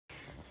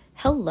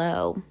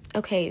Hello.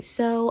 Okay,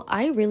 so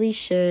I really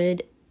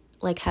should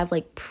have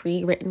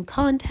pre-written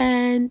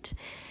content,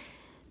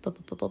 blah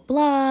blah blah blah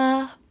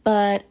blah,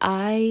 but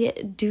I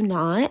do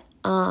not.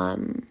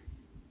 And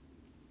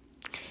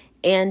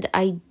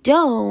I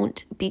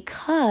don't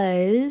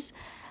because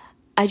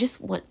I just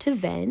want to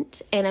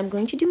vent, and I'm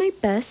going to do my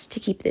best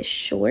to keep this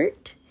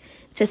short,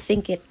 to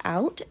think it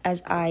out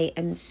as I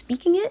am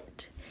speaking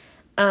it.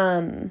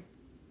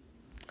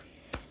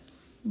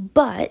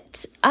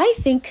 But I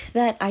think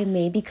that I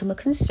may become a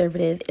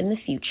conservative in the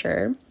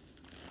future.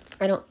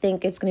 I don't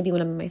think it's going to be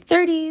when I'm in my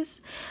 30s.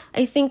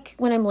 I think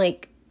when I'm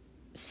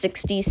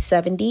 60,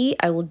 70,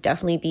 I will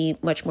definitely be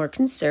much more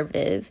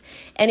conservative.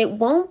 And it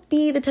won't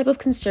be the type of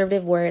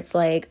conservative where it's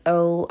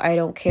oh, I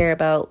don't care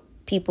about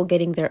people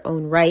getting their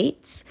own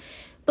rights,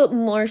 but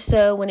more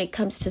so when it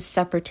comes to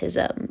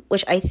separatism,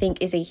 which I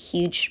think is a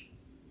huge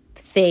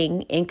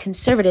thing in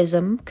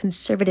conservatism,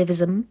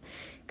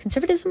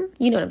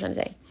 you know what I'm trying to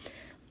say.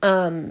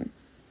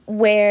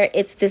 Where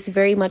it's this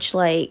very much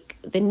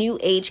the new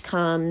age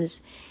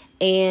comes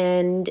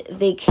and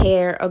they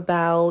care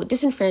about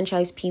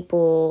disenfranchised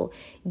people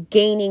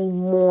gaining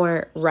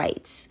more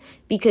rights.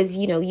 Because,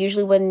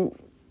 usually when,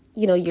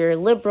 you're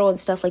liberal and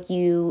stuff,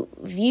 you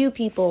view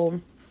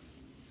people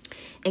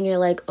and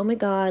you're oh my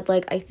God,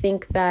 I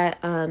think that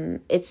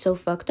it's so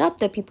fucked up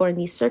that people are in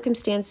these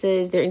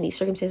circumstances. They're in these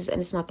circumstances and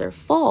it's not their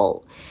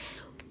fault.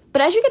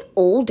 But as you get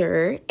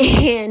older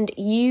and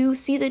you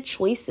see the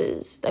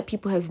choices that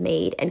people have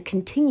made and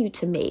continue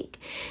to make,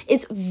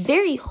 it's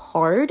very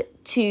hard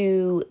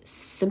to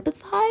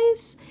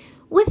sympathize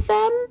with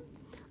them,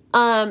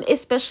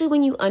 especially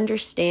when you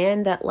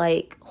understand that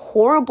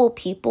horrible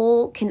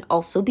people can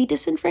also be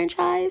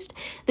disenfranchised,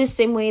 the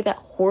same way that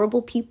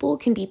horrible people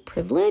can be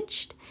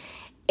privileged.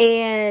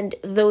 And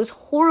those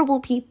horrible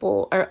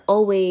people are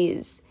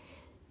always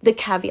the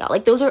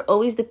caveat. Those are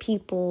always the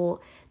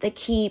people that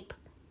keep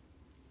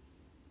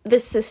the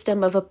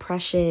system of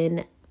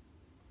oppression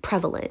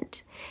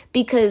prevalent,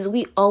 because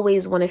we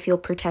always want to feel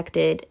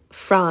protected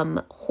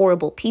from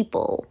horrible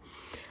people.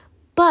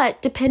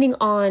 But depending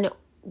on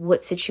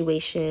what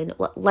situation,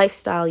 what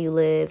lifestyle you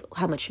live,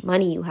 how much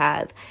money you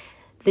have,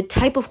 the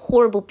type of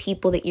horrible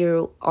people that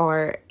you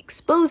are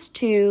exposed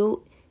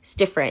to is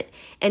different.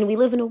 And we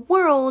live in a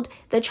world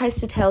that tries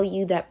to tell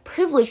you that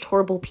privileged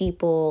horrible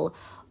people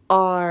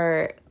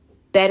are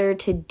better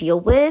to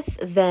deal with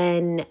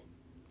than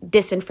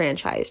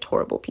disenfranchised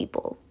horrible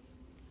people.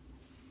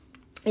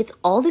 It's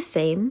all the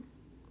same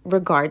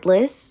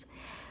regardless.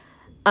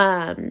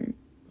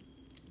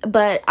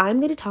 But I'm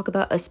going to talk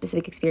about a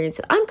specific experience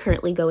that I'm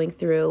currently going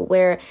through,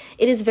 where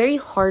it is very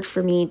hard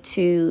for me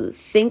to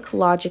think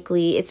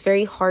logically. It's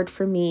very hard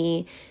for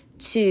me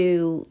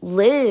to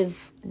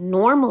live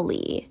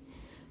normally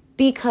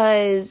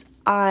because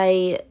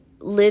I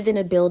live in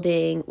a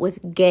building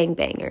with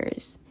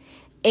gangbangers.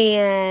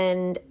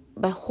 And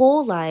my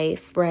whole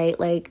life, right,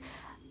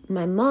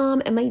 my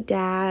mom and my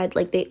dad,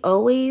 they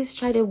always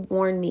try to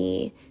warn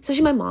me,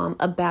 especially my mom,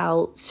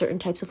 about certain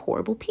types of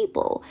horrible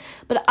people.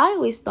 But I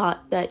always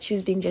thought that she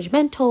was being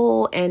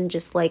judgmental and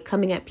just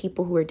coming at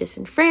people who are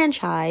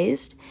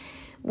disenfranchised,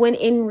 when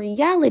in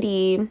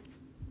reality,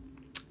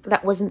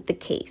 that wasn't the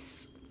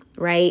case,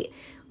 right?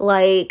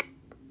 There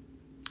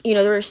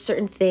are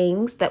certain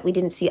things that we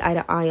didn't see eye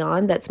to eye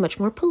on that's much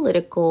more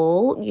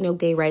political,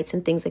 gay rights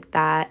and things like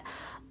that.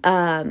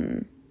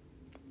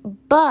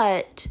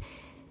 But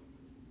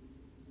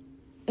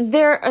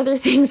there are other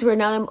things where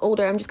now I'm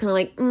older, I'm just kind of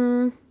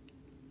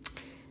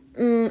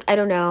I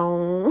don't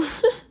know.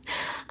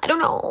 I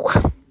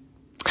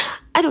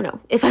don't know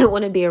if I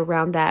want to be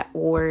around that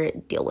or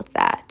deal with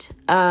that.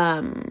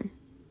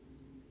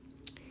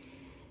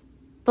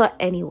 But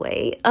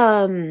anyway,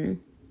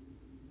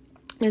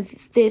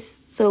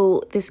 this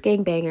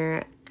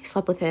gangbanger, I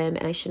slept with him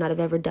and I should not have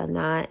ever done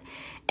that.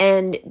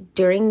 And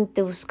during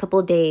those couple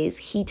of days,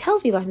 he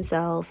tells me about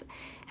himself,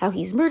 how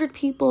he's murdered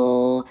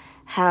people,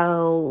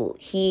 how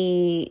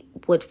he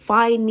would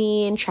find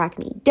me and track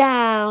me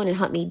down and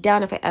hunt me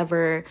down if I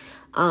ever,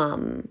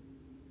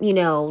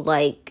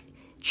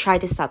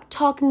 tried to stop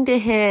talking to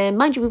him.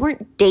 Mind you, we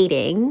weren't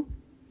dating.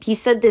 He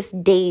said this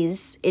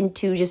days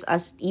into just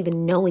us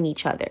even knowing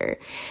each other.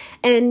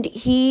 And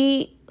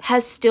he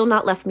has still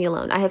not left me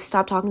alone. I have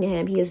stopped talking to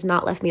him. He has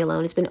not left me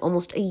alone. It's been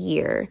almost a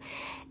year.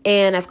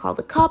 And I've called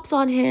the cops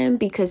on him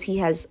because he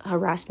has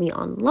harassed me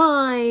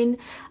online.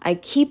 I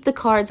keep the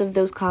cards of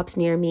those cops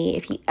near me.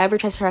 If he ever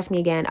tries to harass me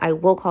again, I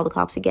will call the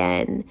cops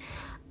again.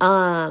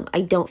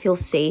 I don't feel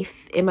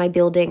safe in my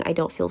building. I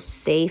don't feel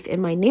safe in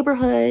my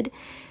neighborhood.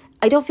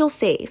 I don't feel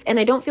safe. And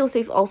I don't feel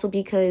safe also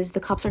because the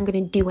cops aren't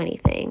going to do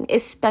anything,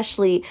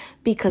 especially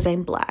because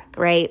I'm Black,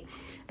 right?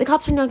 The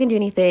cops are not going to do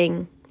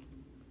anything.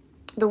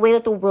 The way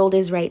that the world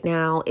is right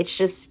now, it's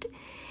just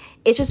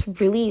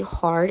really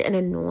hard and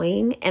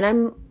annoying. And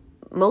I'm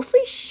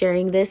mostly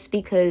sharing this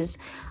because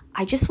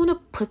I just want to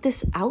put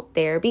this out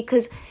there,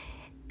 because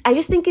I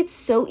just think it's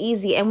so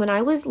easy. And when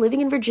I was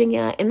living in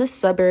Virginia, in the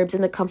suburbs,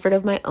 in the comfort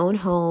of my own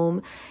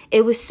home,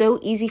 it was so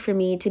easy for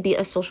me to be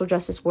a social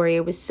justice warrior.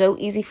 It was so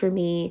easy for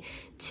me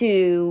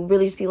to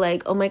really just be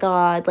like, oh my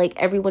God, like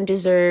everyone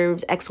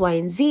deserves X, Y,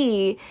 and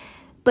Z.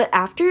 But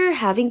after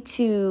having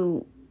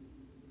to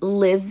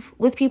live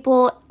with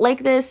people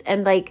like this,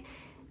 and like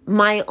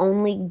my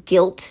only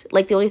guilt,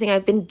 like the only thing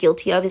I've been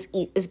guilty of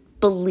is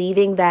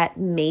believing that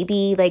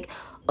maybe like,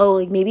 oh,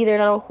 like maybe they're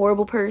not a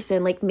horrible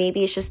person, like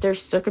maybe it's just their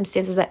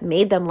circumstances that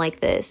made them like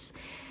this.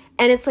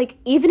 And it's like,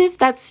 even if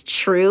that's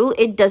true,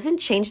 it doesn't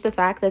change the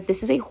fact that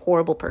this is a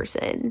horrible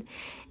person.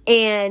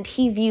 And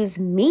he views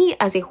me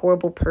as a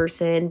horrible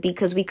person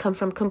because we come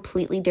from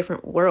completely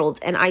different worlds.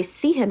 And I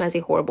see him as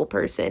a horrible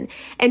person.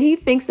 And he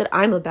thinks that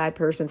I'm a bad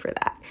person for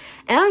that.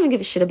 And I don't even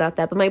give a shit about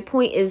that. But my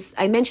point is,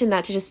 I mentioned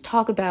that to just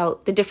talk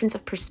about the difference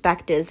of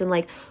perspectives and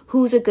like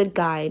who's a good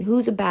guy and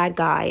who's a bad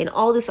guy and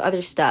all this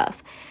other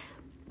stuff.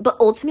 But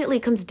ultimately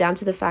it comes down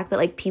to the fact that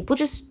like people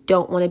just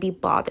don't want to be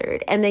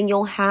bothered. And then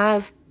you'll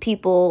have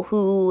people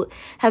who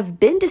have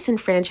been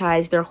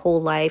disenfranchised their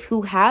whole life,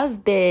 who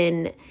have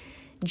been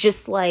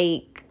just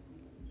like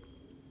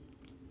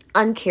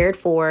uncared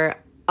for,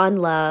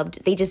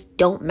 unloved. They just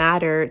don't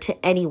matter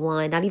to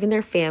anyone, not even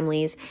their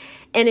families.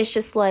 And it's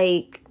just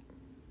like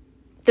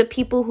the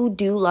people who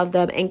do love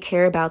them and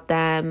care about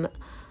them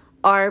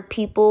are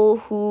people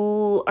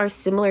who are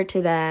similar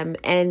to them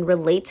and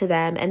relate to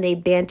them, and they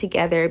band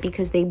together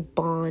because they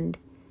bond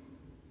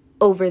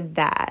over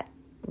that,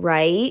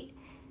 right?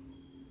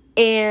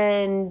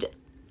 And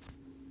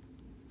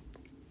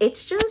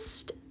it's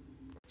just...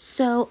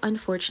 So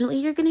unfortunately,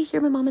 you're going to hear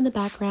my mom in the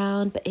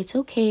background, but it's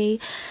okay.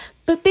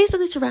 But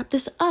basically, to wrap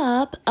this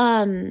up,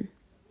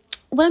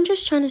 what I'm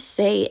just trying to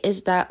say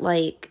is that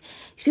like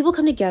these people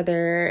come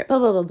together, blah,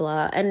 blah, blah,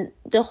 blah. And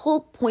the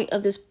whole point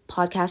of this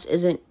podcast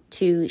isn't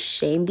to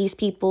shame these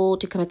people,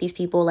 to come at these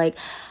people. Like,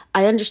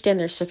 I understand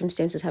their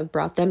circumstances have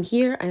brought them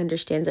here. I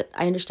understand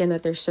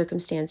that their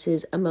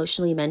circumstances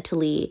emotionally,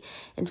 mentally,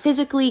 and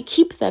physically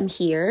keep them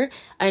here.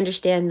 I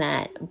understand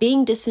that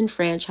being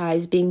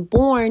disenfranchised, being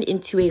born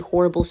into a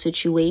horrible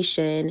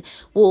situation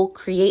will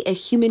create a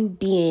human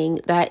being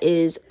that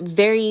is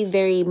very,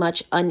 very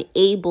much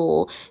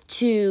unable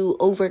to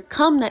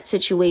overcome that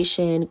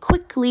situation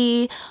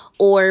quickly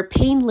or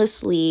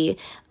painlessly.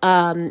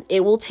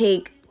 It will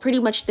take pretty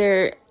much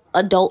their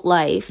adult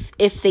life,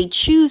 if they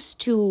choose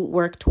to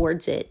work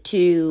towards it,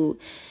 to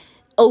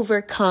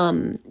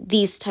overcome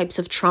these types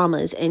of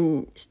traumas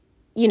and,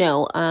 you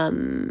know,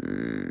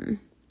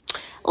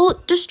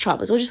 well, just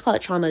traumas. We'll just call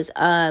it traumas.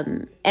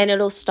 And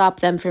it'll stop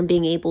them from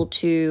being able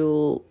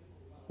to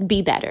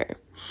be better.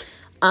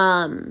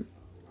 And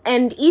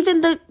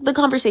even the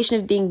conversation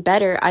of being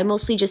better, I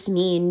mostly just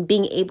mean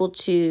being able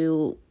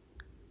to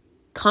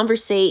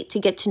conversate, to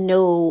get to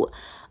know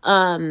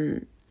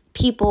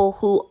people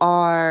who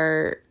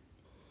are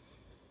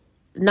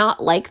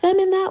not like them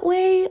in that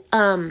way.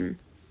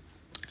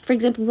 For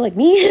example, like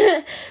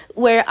me,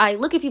 where I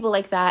look at people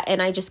like that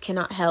and I just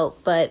cannot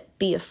help but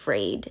be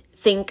afraid,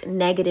 think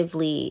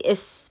negatively,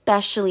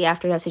 especially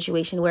after that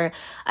situation where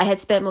I had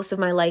spent most of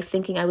my life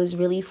thinking I was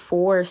really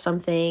for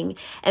something,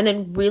 and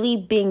then really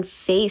being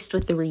faced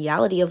with the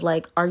reality of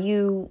like, are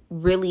you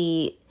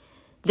really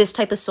this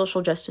type of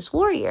social justice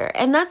warrior?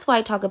 And that's why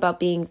I talk about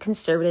being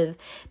conservative,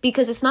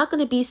 because it's not going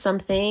to be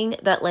something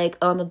that like,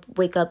 oh, I'm going to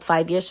wake up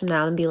 5 years from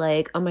now and be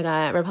like, oh my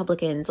God,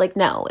 Republicans. Like,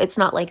 no, it's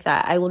not like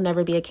that. I will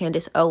never be a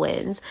Candace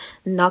Owens,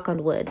 knock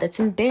on wood. That's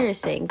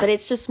embarrassing. But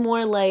it's just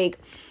more like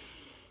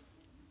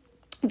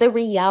the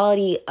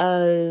reality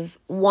of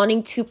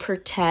wanting to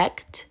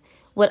protect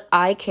what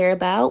I care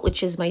about,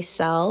 which is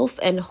myself,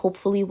 and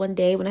hopefully one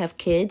day when I have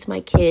kids, my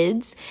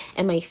kids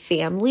and my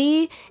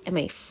family and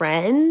my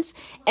friends.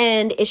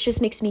 And it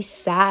just makes me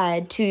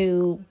sad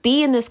to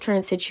be in this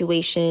current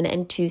situation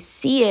and to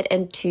see it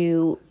and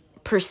to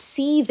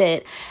perceive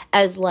it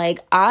as like,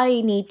 I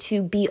need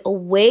to be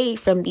away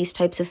from these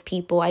types of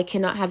people. I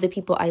cannot have the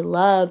people I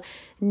love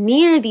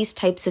near these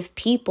types of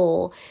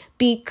people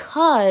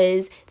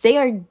because they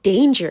are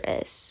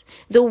dangerous.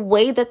 The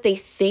way that they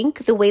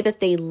think, the way that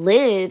they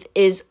live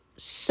is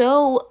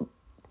so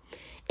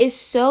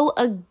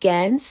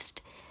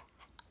against,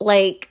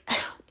 like, I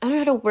don't know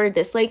how to word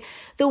this. Like,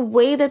 the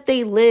way that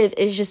they live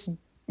is just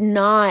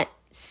not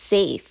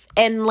safe.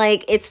 And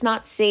like, it's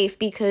not safe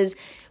because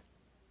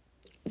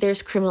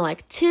there's criminal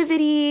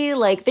activity.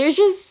 Like, there's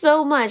just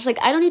so much. Like,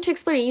 I don't need to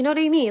explain it. You know what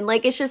I mean?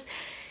 Like, it's just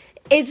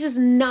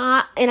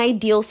not an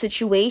ideal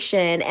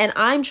situation. And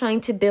I'm trying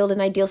to build an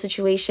ideal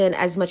situation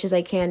as much as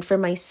I can for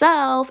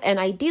myself and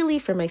ideally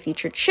for my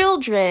future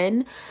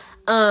children.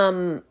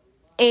 And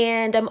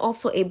I'm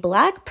also a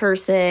Black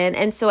person.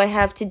 And so I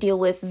have to deal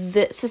with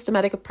the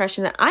systematic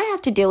oppression that I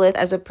have to deal with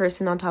as a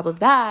person on top of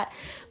that.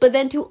 But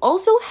then to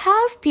also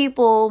have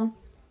people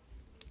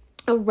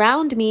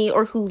around me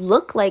or who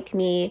look like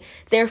me,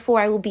 therefore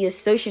I will be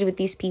associated with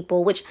these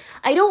people, which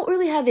I don't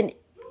really have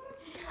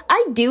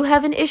I do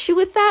have an issue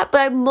with that, but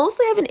I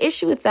mostly have an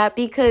issue with that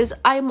because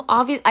I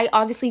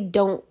obviously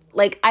don't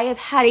Like, I have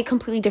had a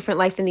completely different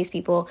life than these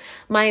people.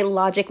 My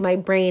logic, my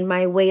brain,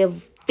 my way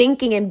of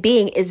thinking and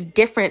being is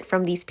different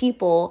from these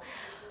people.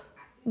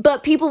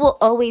 But people will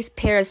always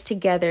pair us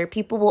together.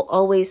 People will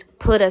always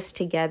put us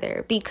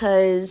together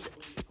because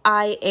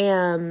I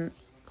am...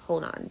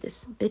 Hold on,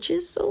 this bitch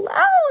is so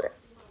loud.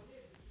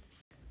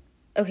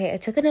 Okay, I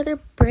took another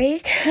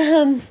break,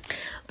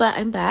 but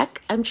I'm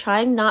back. I'm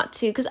trying not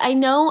to, because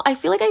I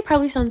feel like I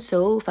probably sound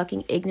so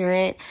fucking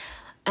ignorant.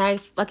 And I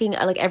fucking,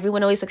 like,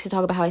 everyone always likes to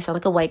talk about how I sound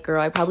like a white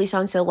girl. I probably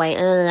sound so white.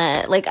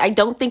 Like, I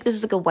don't think this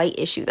is like a white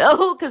issue,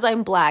 though, because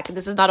I'm black.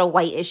 This is not a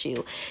white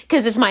issue,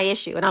 because it's my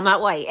issue, and I'm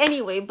not white.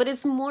 Anyway, but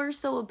it's more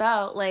so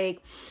about,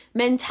 like,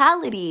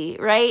 mentality,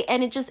 right?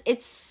 And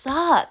it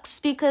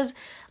sucks, because,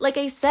 like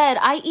I said,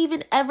 I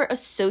even ever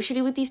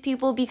associated with these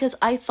people because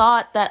I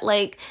thought that,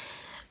 like,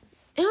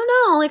 I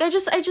don't know, like, I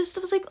just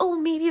was like, oh,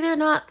 maybe they're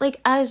not, like,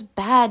 as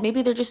bad,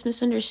 maybe they're just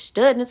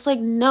misunderstood, and it's like,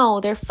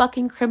 no, they're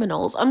fucking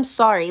criminals, I'm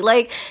sorry,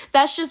 like,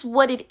 that's just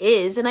what it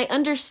is, and I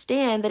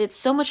understand that it's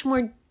so much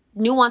more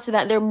nuanced to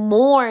that. They're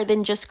more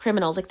than just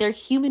criminals, like, they're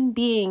human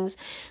beings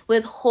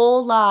with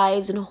whole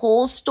lives and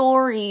whole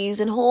stories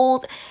and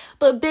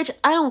but bitch,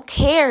 I don't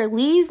care,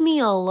 leave me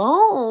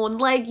alone,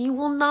 like, you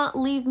will not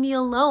leave me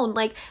alone,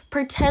 like,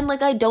 pretend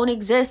like I don't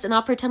exist, and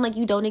I'll pretend like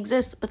you don't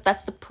exist, but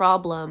that's the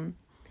problem.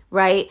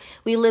 Right?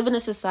 We live in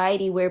a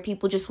society where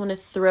people just want to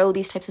throw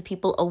these types of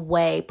people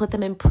away, put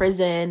them in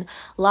prison,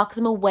 lock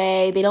them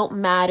away. They don't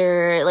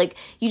matter. Like,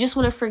 you just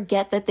want to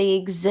forget that they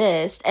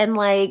exist. And,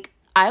 like,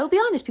 I will be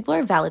honest, people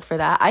are valid for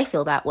that. I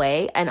feel that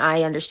way, and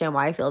I understand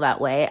why I feel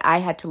that way. I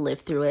had to live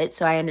through it,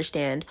 so I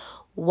understand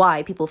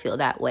why people feel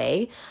that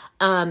way.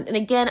 And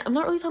again, I'm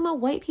not really talking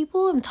about white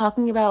people. I'm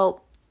talking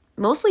about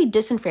mostly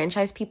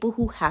disenfranchised people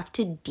who have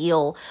to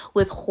deal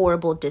with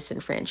horrible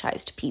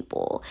disenfranchised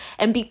people.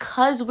 And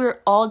because we're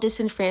all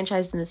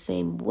disenfranchised in the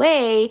same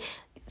way,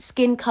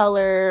 skin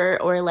color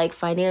or like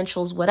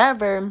financials,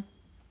 whatever,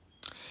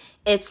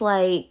 it's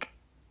like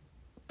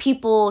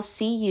people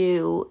see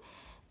you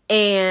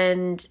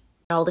and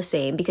you're all the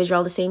same because you're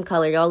all the same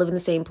color, you all live in the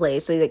same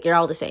place, so like you're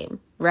all the same,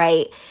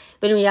 right?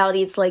 But in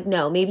reality, it's like,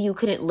 no, maybe you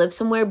couldn't live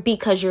somewhere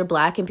because you're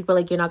black, and people are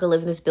like, you're not gonna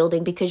live in this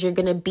building because you're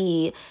gonna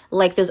be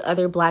like those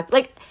other black,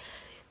 like,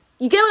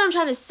 you get what I'm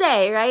trying to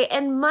say, right?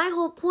 And my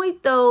whole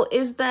point, though,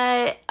 is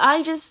that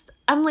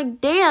I'm like,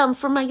 damn,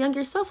 for my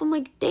younger self, I'm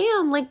like,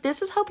 damn, like,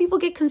 this is how people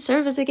get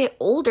conservative as they get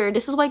older.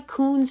 This is why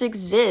coons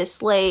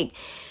exist, like,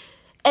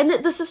 and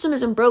the system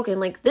isn't broken.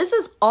 Like, this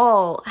is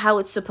all how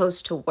it's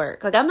supposed to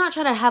work. Like, I'm not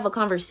trying to have a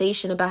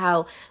conversation about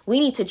how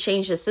we need to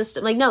change the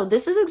system. Like, no,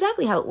 this is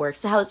exactly how it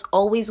works, how it's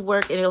always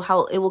worked, and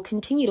how it will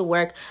continue to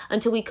work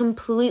until we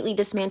completely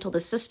dismantle the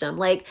system.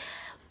 Like,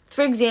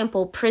 for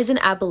example, prison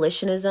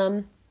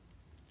abolitionism.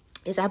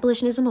 Is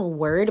abolitionism a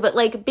word? But,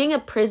 like, being a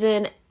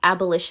prison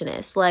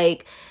abolitionist,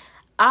 like,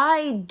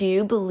 I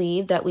do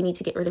believe that we need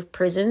to get rid of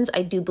prisons.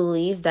 I do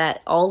believe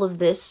that all of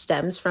this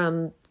stems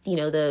from, you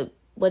know,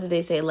 what did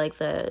they say?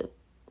 Like I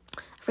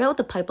forgot what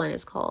the pipeline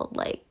is called.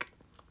 Like,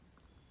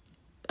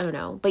 I don't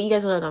know, but you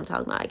guys know what I'm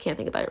talking about. I can't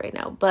think about it right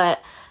now,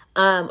 but,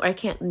 or I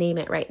can't name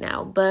it right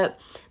now, but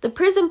the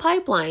prison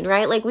pipeline,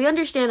 right? Like, we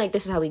understand, like,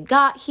 this is how we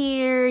got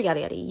here,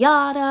 yada, yada,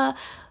 yada.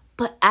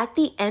 But at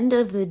the end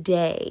of the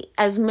day,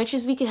 as much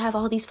as we could have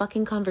all these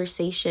fucking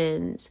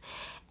conversations,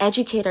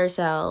 educate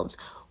ourselves,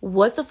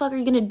 what the fuck are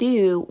you going to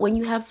do when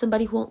you have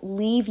somebody who won't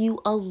leave you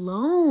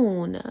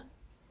alone?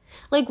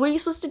 Like, what are you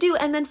supposed to do?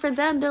 And then for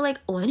them, they're like,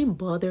 oh, I didn't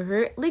bother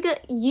her. Like,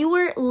 you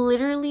were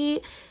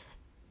literally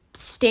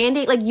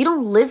standing, like, you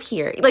don't live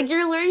here. Like,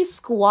 you're literally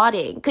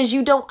squatting because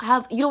you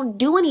don't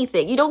do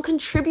anything. You don't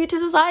contribute to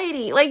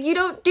society. Like, you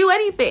don't do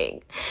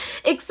anything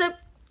except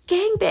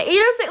gangbang. You know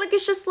what I'm saying? Like,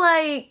 it's just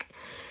like,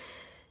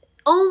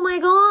 oh my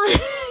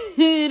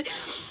God.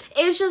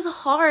 It's just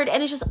hard,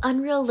 and it's just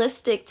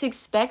unrealistic to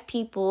expect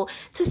people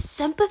to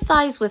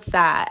sympathize with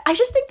that. I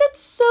just think that's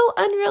so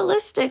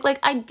unrealistic. Like,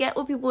 I get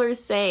what people are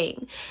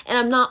saying, and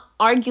I'm not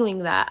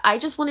arguing that. I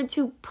just wanted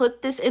to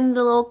put this in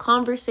the little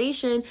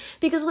conversation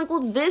because, like,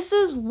 well, this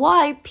is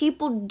why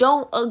people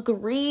don't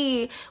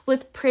agree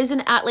with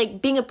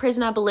being a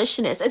prison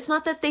abolitionist. It's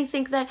not that they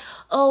think that,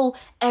 oh,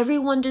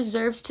 everyone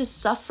deserves to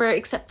suffer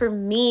except for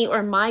me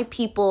or my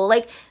people.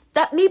 Like,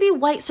 that maybe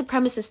white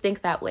supremacists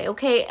think that way,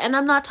 okay? And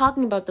I'm not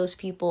talking about those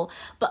people,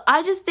 but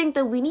I just think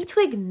that we need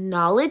to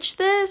acknowledge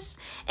this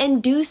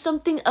and do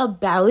something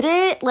about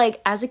it,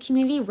 like, as a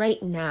community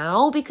right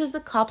now, because the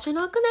cops are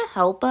not gonna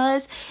help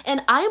us,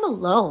 and I am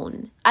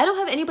alone. I don't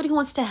have anybody who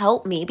wants to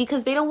help me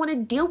because they don't want to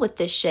deal with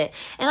this shit,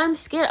 and I'm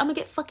scared I'm gonna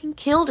get fucking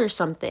killed or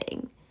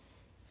something.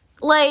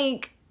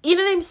 Like, you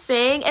know what I'm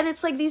saying? And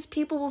it's like, these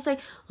people will say,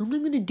 I'm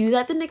not gonna do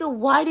that. Then nigga,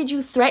 why did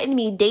you threaten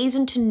me days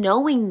into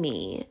knowing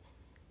me?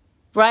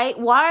 Right?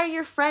 Why are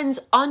your friends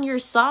on your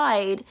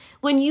side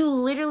when you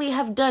literally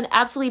have done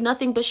absolutely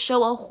nothing but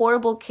show a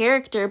horrible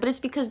character? But it's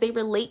because they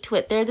relate to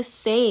it. They're the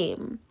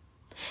same.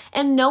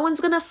 And no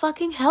one's gonna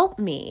fucking help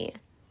me.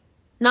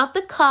 Not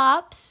the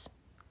cops.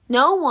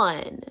 No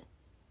one.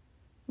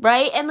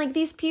 right? And like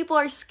these people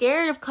are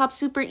scared of cops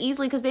super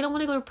easily because they don't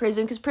want to go to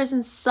prison because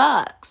prison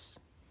sucks.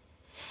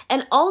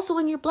 And also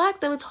when you're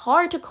Black, though, it's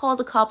hard to call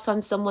the cops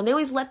on someone. They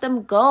always let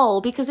them go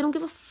because they don't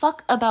give a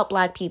fuck about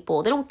Black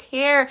people. They don't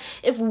care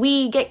if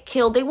we get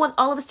killed. They want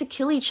all of us to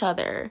kill each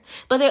other.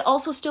 But they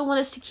also still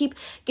want us to keep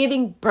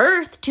giving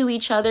birth to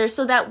each other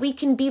so that we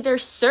can be their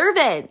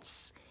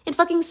servants in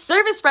fucking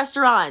service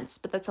restaurants.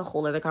 But that's a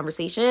whole other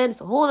conversation.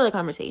 It's a whole other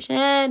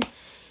conversation.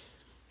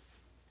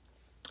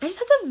 I just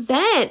had to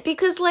vent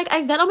because like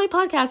I vent on my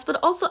podcast, but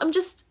also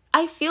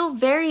I feel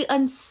very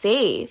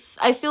unsafe.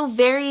 I feel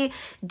very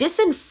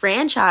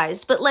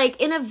disenfranchised, but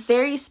like in a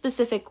very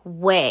specific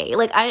way.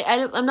 Like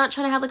I'm not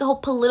trying to have like a whole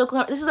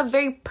political, this is a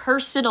very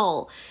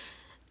personal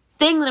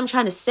thing that I'm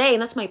trying to say.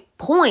 And that's my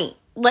point.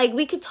 Like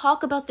we could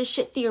talk about this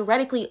shit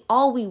theoretically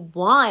all we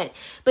want,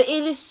 but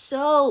it is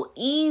so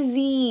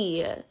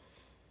easy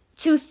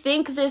to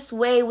think this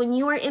way when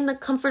you are in the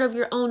comfort of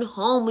your own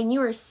home, when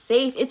you are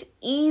safe. It's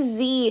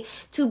easy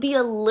to be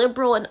a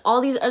liberal and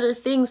all these other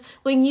things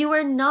when you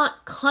are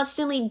not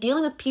constantly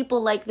dealing with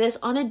people like this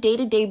on a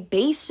day-to-day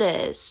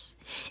basis.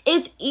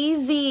 It's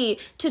easy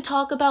to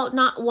talk about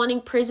not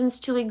wanting prisons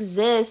to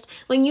exist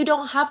when you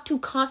don't have to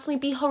constantly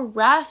be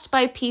harassed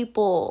by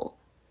people.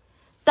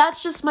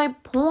 That's just my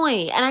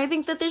point. And I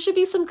think that there should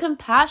be some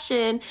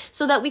compassion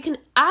so that we can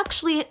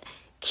actually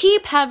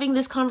keep having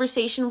this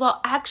conversation while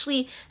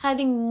actually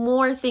having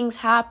more things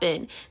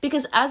happen.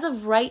 Because as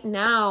of right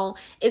now,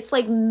 it's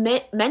like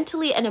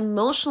mentally and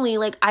emotionally,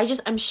 like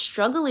I'm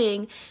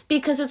struggling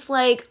because it's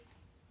like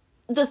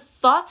the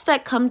thoughts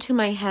that come to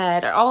my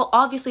head are all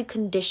obviously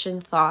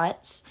conditioned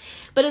thoughts,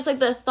 but it's like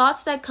the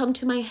thoughts that come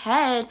to my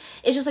head,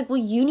 it's just like, well,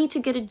 you need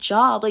to get a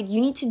job. Like you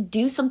need to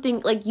do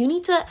something. Like you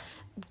need to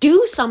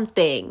do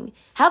something,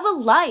 have a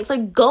life,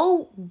 like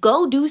go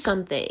do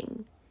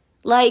something.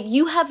 Like,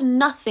 you have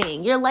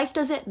nothing. Your life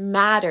doesn't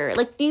matter.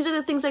 Like, these are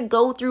the things that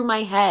go through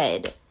my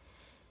head.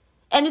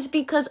 And it's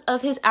because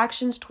of his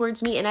actions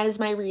towards me, and that is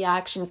my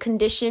reaction,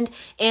 conditioned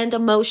and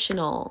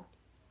emotional.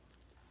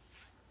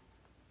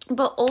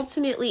 But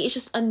ultimately, it's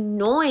just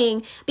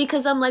annoying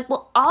because I'm like,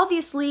 well,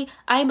 obviously,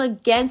 I'm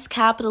against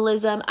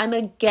capitalism. I'm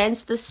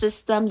against the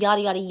system,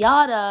 yada, yada,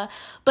 yada.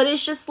 But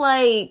it's just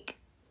like,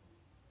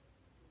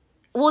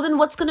 well, then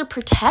what's going to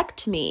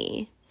protect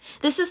me?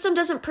 The system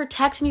doesn't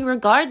protect me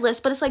regardless,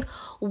 but it's like,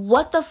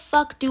 what the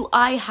fuck do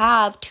I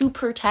have to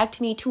protect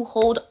me, to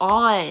hold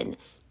on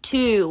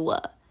to?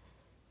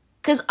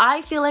 Because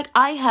I feel like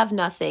I have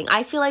nothing.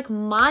 I feel like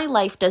my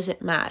life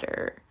doesn't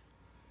matter.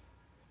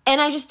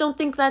 And I just don't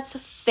think that's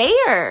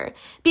fair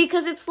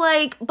because it's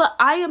like, but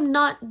I am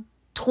not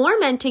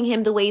tormenting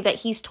him the way that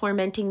he's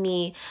tormenting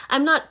me.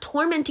 I'm not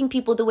tormenting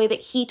people the way that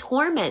he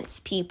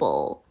torments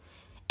people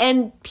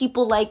and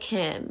people like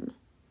him.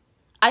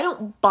 I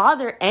don't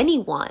bother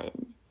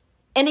anyone.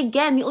 And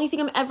again, the only thing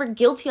I'm ever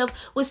guilty of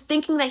was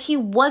thinking that he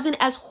wasn't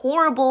as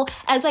horrible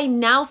as I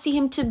now see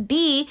him to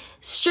be,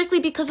 strictly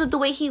because of the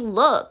way he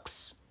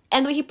looks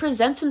and the way he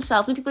presents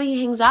himself and the people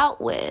he hangs out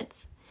with.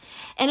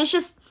 And it's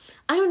just,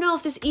 I don't know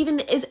if this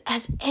even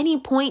has any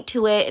point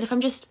to it and if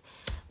I'm just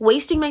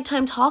wasting my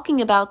time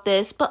talking about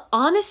this. But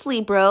honestly,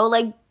 bro,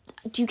 like,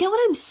 do you get what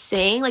I'm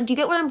saying? Like, do you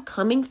get where I'm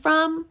coming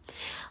from?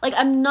 Like,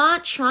 I'm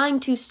not trying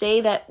to say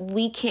that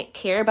we can't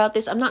care about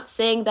this. I'm not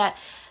saying that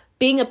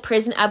being a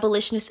prison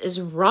abolitionist is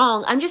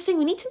wrong. I'm just saying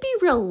we need to be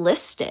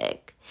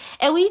realistic.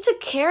 And we need to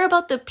care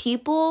about the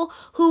people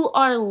who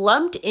are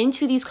lumped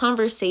into these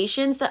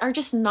conversations that are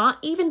just not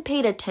even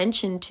paid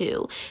attention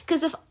to.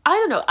 Because I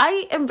don't know,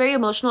 I am very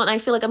emotional and I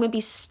feel like I'm going to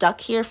be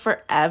stuck here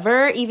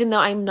forever, even though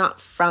I'm not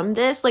from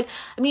this. Like,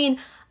 I mean,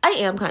 I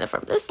am kind of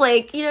from this,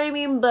 like, you know what I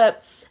mean?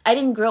 But I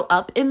didn't grow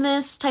up in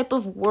this type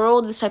of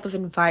world, this type of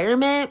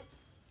environment.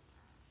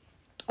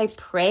 I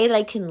pray that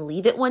I can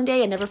leave it one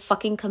day and never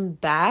fucking come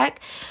back.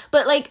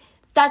 But like,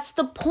 that's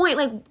the point.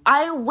 Like,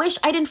 I wish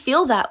I didn't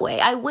feel that way.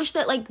 I wish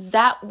that like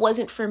that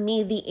wasn't for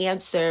me. The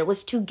answer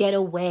was to get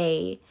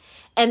away.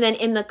 And then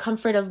in the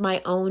comfort of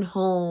my own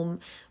home,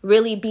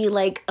 really be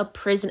like a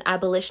prison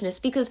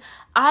abolitionist. Because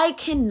I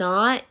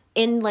cannot,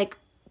 in like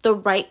the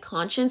right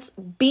conscience,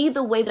 be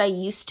the way that I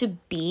used to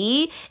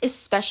be,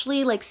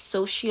 especially like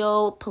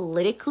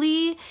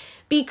socio-politically,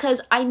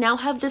 because I now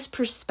have this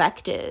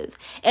perspective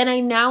and I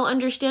now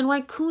understand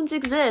why coons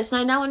exist. And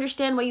I now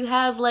understand why you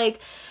have like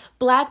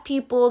Black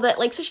people that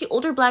like, especially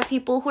older Black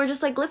people who are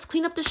just like, let's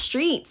clean up the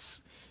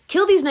streets,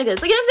 kill these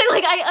niggas. Like, you know what I'm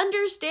saying? Like, I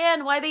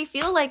understand why they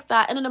feel like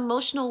that on an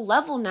emotional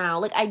level now.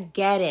 Like, I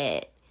get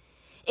it.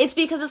 It's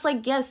because it's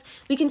like, yes,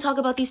 we can talk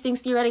about these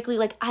things theoretically.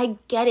 Like, I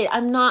get it.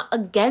 I'm not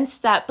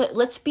against that. But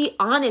let's be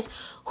honest.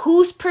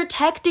 Who's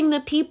protecting the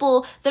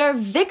people that are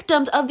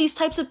victims of these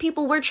types of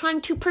people we're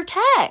trying to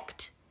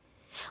protect?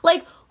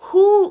 Like,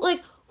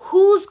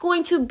 who's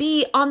going to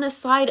be on the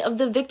side of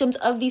the victims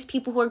of these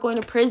people who are going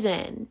to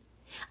prison?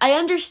 I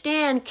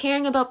understand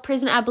caring about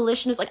prison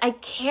abolitionists. Like,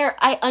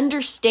 I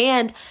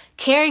understand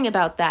caring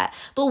about that.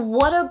 But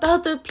what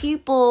about the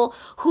people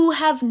who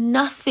have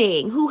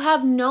nothing, who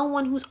have no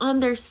one who's on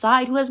their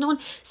side, who has no one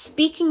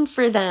speaking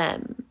for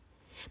them?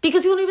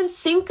 Because we don't even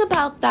think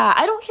about that.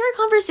 I don't hear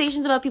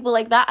conversations about people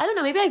like that. I don't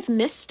know, maybe I've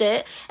missed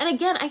it. And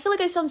again, I feel like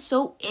I sound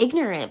so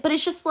ignorant, but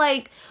it's just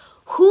like,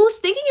 who's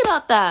thinking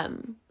about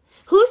them?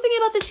 Who's thinking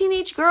about the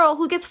teenage girl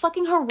who gets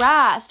fucking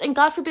harassed and,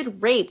 God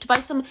forbid, raped by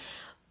some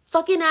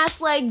fucking ass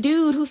like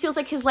dude who feels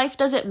like his life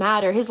doesn't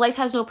matter? His life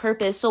has no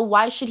purpose. So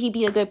why should he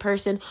be a good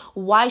person?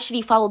 Why should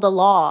he follow the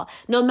law?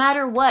 No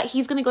matter what,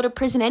 he's going to go to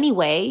prison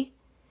anyway.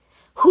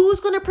 Who's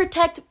going to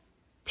protect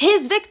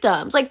his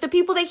victims? Like the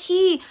people that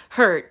he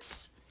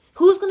hurts.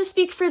 Who's going to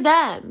speak for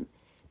them?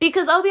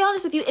 Because I'll be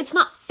honest with you, it's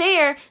not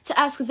fair to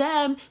ask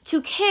them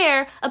to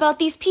care about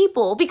these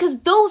people,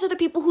 because those are the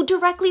people who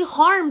directly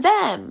harm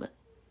them.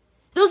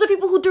 Those are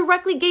people who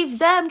directly gave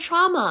them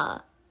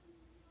trauma.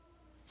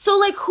 So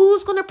like,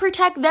 who's going to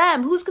protect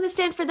them? Who's going to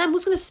stand for them?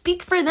 Who's going to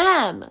speak for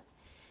them?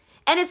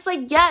 And it's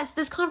like, yes,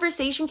 this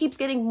conversation keeps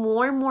getting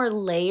more and more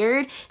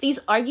layered. These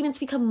arguments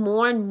become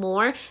more and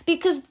more,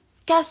 because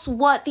guess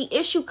what? The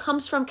issue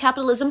comes from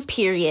capitalism,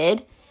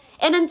 period.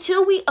 And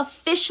until we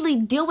officially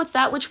deal with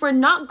that, which we're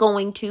not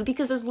going to,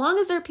 because as long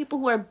as there are people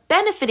who are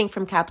benefiting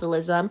from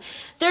capitalism,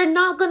 they're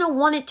not going to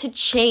want it to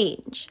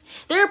change.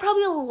 There are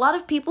probably a lot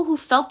of people who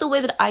felt the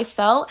way that I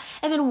felt,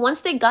 and then once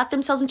they got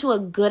themselves into a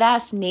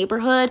good-ass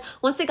neighborhood,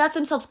 once they got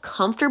themselves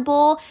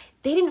comfortable,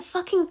 they didn't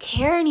fucking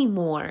care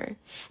anymore.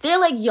 They're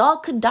like, y'all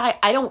could die,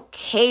 I don't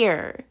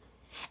care.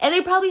 And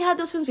they probably had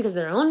those feelings because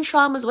of their own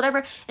traumas,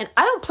 whatever. And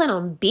I don't plan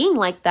on being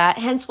like that.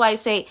 Hence why I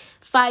say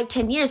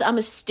 5-10 years, I'm going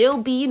to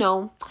still be,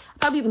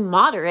 probably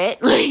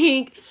moderate.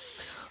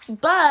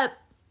 But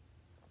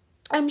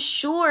I'm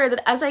sure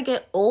that as I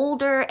get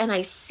older and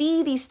I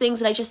see these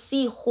things and I just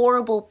see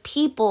horrible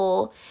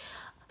people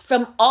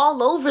from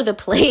all over the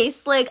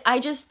place, like I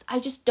just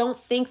don't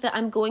think that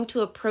I'm going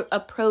to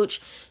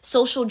approach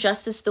social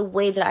justice the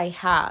way that I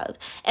have.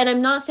 And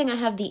I'm not saying I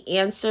have the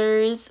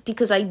answers,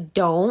 because I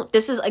don't.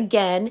 This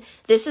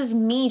is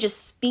me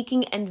just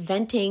speaking and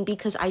venting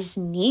because I just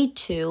need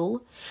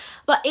to.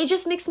 But it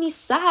just makes me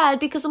sad,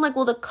 because I'm like,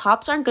 well, the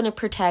cops aren't going to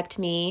protect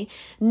me.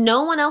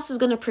 No one else is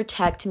going to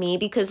protect me,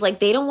 because like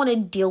they don't want to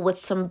deal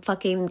with some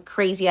fucking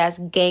crazy ass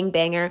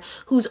gangbanger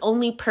whose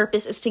only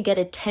purpose is to get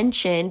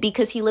attention,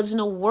 because he lives in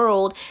a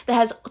world that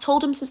has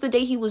told him since the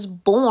day he was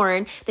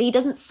born that he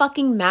doesn't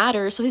fucking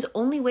matter. So his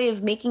only way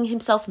of making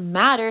himself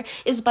matter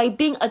is by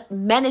being a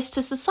menace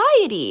to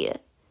society.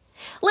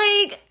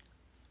 Like,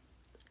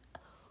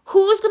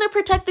 who's going to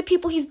protect the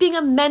people he's being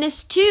a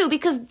menace to?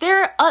 Because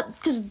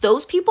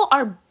those people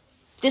are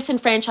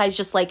disenfranchised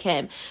just like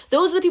him.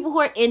 Those are the people who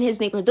are in his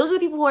neighborhood. Those are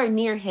the people who are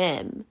near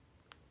him.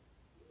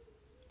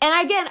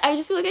 And again, I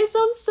just feel like I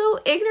sound so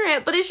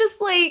ignorant, but it's just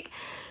like,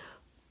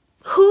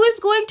 who is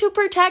going to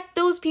protect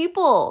those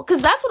people?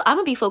 Because that's what I'm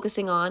going to be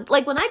focusing on.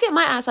 Like, when I get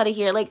my ass out of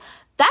here, like,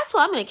 that's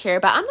what I'm going to care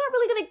about. I'm not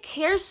really going to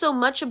care so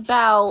much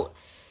about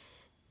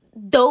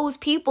those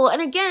people.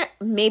 And again,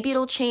 maybe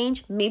it'll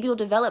change, maybe it'll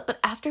develop, but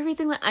after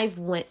everything that I've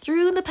went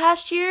through in the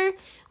past year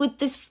with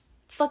this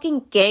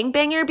fucking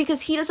gangbanger,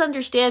 because he doesn't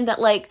understand that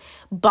like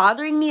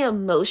bothering me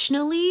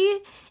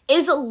emotionally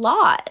is a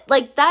lot.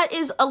 Like, that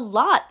is a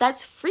lot.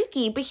 That's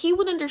freaky. But he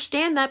would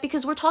understand that,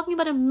 because we're talking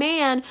about a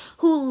man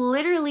who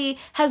literally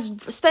has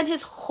spent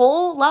his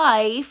whole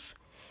life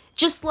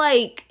just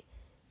like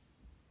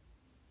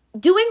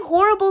doing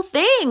horrible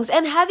things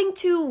and having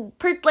to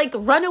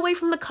run away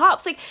from the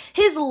cops. Like,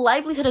 his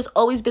livelihood has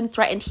always been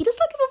threatened. He does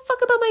not give a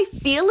fuck about my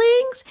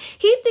feelings.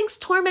 He thinks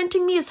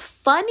tormenting me is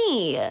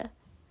funny.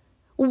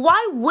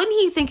 Why wouldn't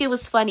he think it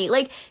was funny?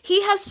 Like,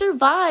 he has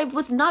survived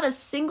with not a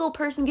single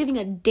person giving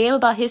a damn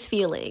about his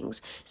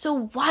feelings.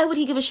 So why would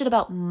he give a shit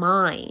about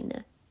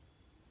mine?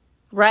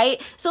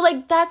 Right? So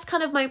like, that's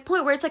kind of my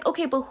point, where it's like,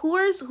 okay, but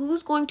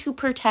who's going to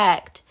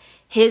protect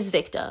his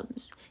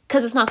victims?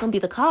 Because it's not going to be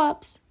the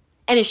cops.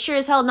 And it's sure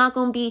as hell not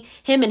going to be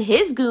him and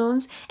his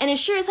goons. And it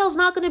sure as hell is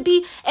not going to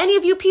be any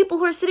of you people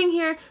who are sitting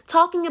here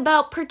talking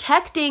about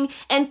protecting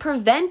and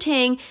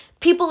preventing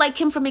people like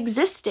him from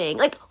existing.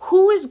 Like,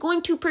 who is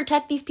going to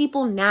protect these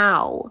people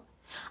now?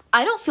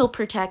 I don't feel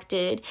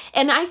protected.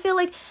 And I feel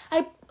like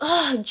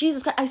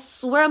Jesus Christ, I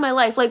swear on my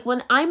life, like,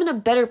 when I'm in a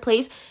better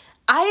place,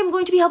 I am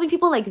going to be helping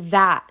people like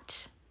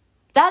that.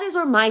 That is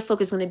where my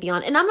focus is going to be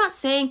on. And I'm not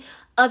saying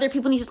other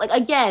people need to, like,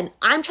 again,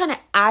 I'm trying to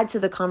add to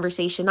the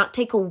conversation, not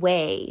take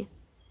away.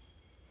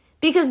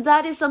 Because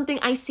that is something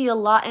I see a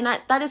lot. And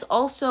that is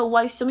also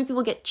why so many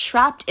people get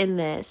trapped in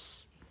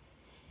this.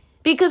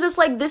 Because it's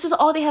like, this is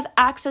all they have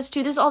access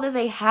to. This is all that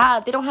they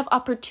have. They don't have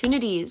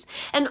opportunities.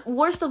 And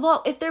worst of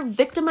all, if they're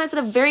victimized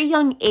at a very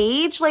young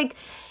age, like,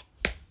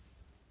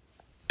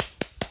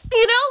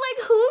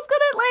 like, who's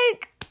gonna,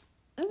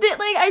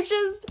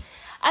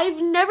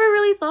 I've never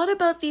really thought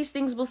about these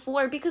things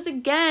before, because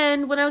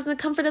again, when I was in the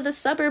comfort of the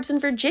suburbs in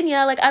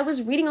Virginia, like, I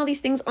was reading all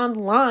these things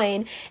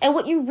online, and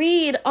what you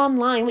read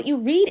online, what you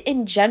read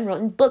in general,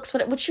 in books,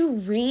 what you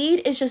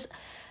read is just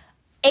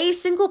a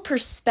single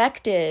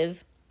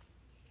perspective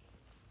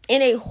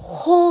in a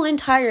whole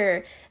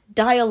entire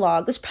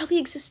dialogue that's probably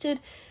existed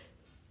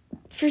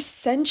for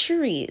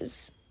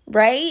centuries,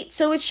 right?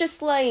 So it's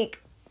just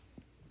like,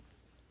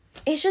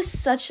 it's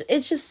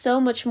just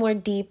so much more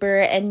deeper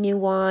and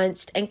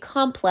nuanced and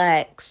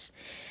complex.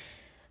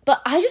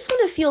 But I just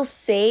want to feel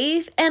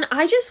safe, and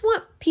I just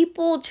want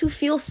people to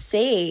feel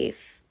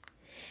safe.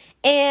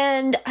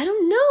 And I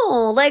don't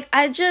know, like,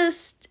 I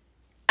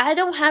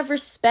don't have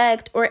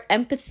respect or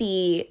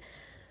empathy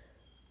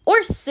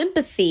or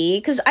sympathy,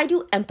 because I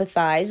do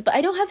empathize, but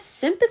I don't have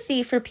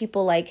sympathy for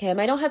people like him.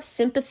 I don't have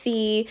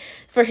sympathy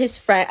for his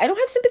friend. I don't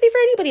have sympathy for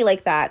anybody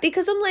like that,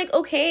 because I'm like,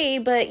 okay,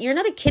 but you're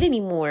not a kid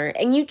anymore,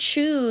 and you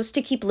choose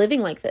to keep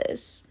living like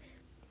this.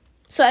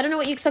 So I don't know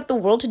what you expect the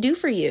world to do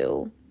for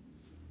you.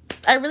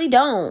 I really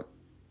don't.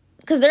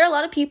 Because there are a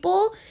lot of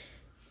people,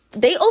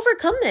 they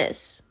overcome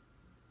this.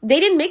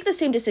 They didn't make the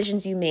same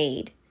decisions you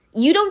made.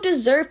 You don't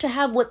deserve to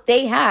have what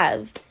they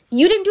have.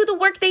 You didn't do the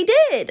work they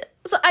did.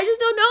 So I just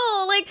don't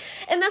know. Like,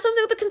 and that's what I'm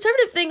saying with the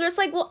conservative thing, where it's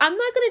like, well, I'm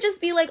not going to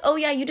just be like, oh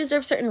yeah, you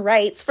deserve certain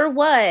rights. For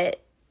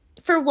what?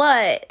 For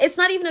what? It's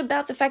not even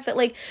about the fact that,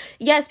 like,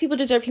 yes, people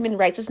deserve human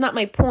rights. It's not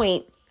my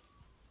point.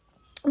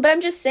 But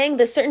I'm just saying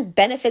the certain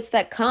benefits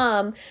that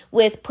come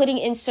with putting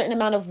in certain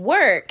amount of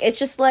work. It's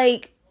just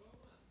like,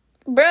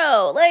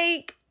 bro,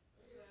 like,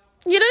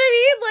 you know what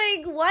I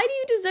mean? Like, why do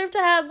you deserve to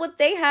have what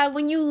they have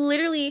when you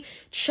literally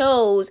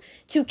chose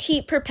to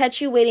keep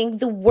perpetuating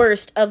the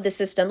worst of the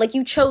system? Like,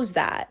 you chose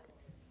that.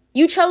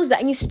 You chose that,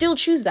 and you still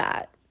choose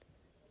that.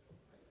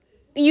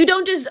 You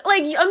don't just,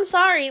 like, I'm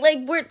sorry,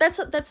 like,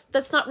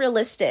 that's not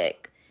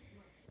realistic.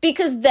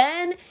 Because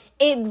then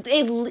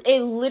it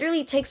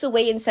literally takes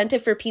away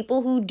incentive for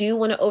people who do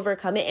want to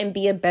overcome it and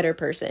be a better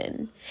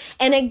person.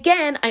 And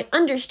again, I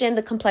understand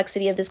the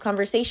complexity of this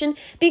conversation,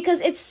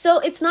 because it's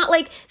not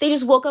like they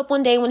just woke up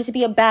one day and wanted to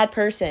be a bad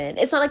person.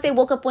 It's not like they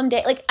woke up one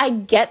day, like, I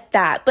get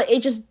that, but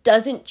it just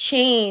doesn't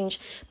change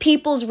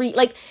people's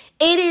like,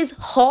 it is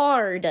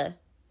hard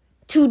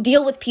to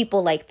deal with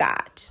people like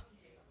that,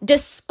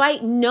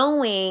 despite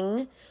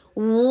knowing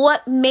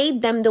what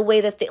made them the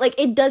way that they, like,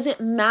 it doesn't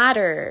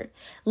matter.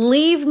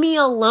 Leave me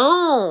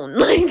alone.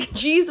 Like,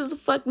 Jesus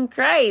fucking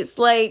Christ.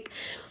 Like,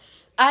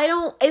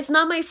 it's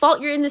not my fault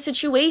you're in this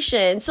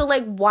situation. So,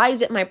 like, why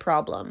is it my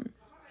problem?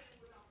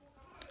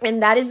 And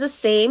that is the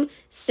same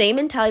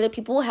mentality that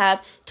people will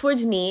have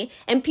towards me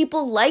and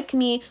people like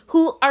me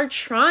who are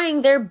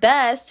trying their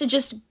best to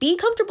just be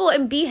comfortable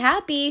and be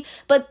happy,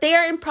 but they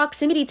are in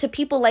proximity to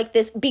people like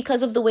this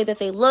because of the way that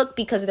they look,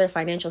 because of their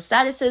financial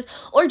statuses,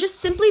 or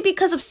just simply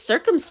because of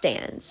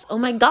circumstance. Oh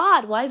my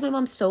God, why is my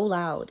mom so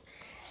loud?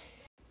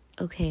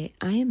 Okay,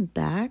 I am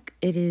back.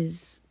 It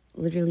is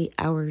literally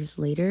hours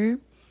later.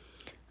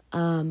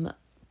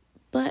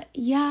 But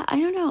yeah,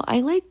 I don't know. I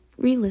like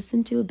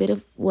re-listened to a bit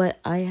of what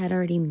I had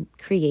already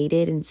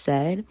created and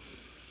said.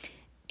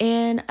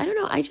 And I don't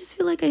know, I just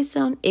feel like I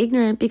sound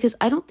ignorant because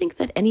I don't think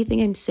that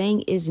anything I'm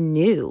saying is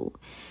new.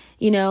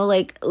 You know,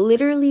 like,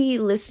 literally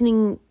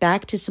listening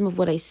back to some of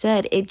what I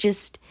said, I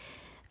just,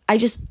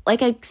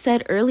 like I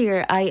said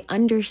earlier, I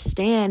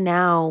understand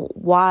now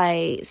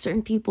why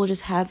certain people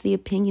just have the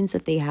opinions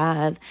that they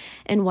have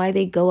and why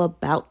they go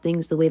about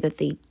things the way that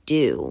they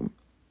do.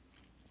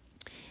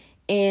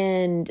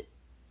 And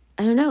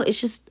I don't know, it's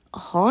just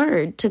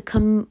hard to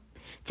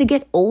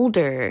get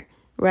older,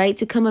 right?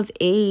 To come of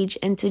age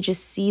and to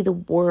just see the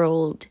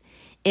world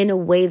in a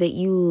way that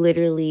you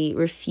literally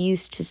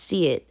refuse to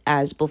see it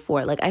as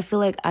before. Like, I feel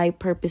like I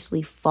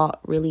purposely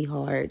fought really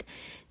hard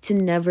to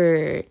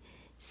never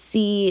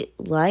see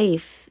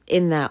life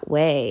in that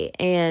way.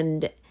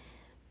 And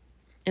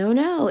I don't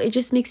know, it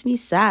just makes me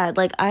sad.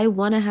 Like, I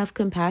want to have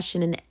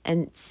compassion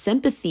and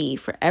sympathy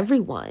for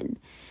everyone.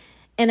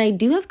 And I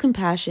do have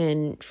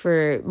compassion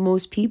for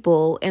most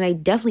people, and I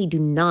definitely do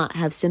not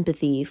have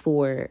sympathy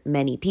for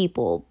many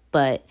people,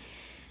 but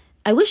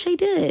I wish I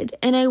did.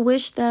 And I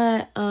wish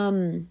that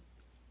I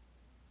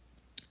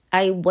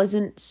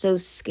wasn't so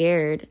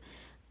scared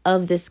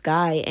of this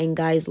guy and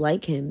guys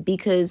like him,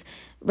 because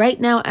right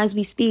now, as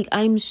we speak,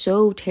 I'm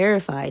so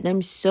terrified and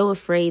I'm so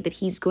afraid that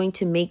he's going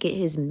to make it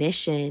his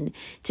mission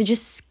to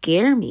just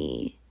scare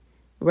me.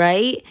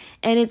 Right?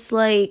 And it's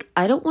like,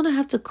 I don't want to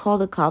have to call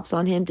the cops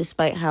on him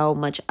despite how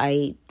much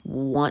I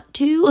want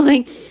to.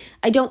 Like,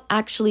 I don't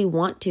actually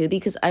want to,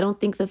 because I don't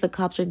think that the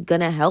cops are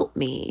gonna help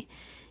me,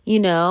 you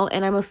know?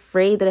 And I'm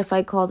afraid that if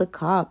I call the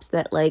cops,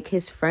 that, like,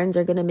 his friends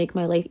are gonna make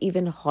my life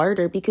even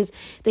harder because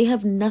they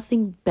have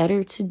nothing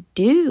better to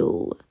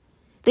do.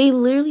 They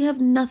literally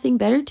have nothing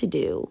better to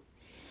do.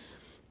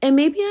 And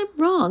maybe I'm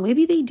wrong.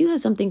 Maybe they do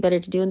have something better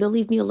to do and they'll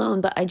leave me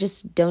alone, but I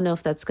just don't know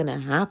if that's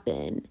gonna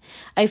happen.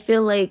 I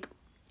feel like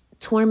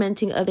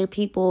tormenting other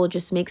people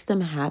just makes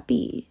them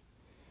happy.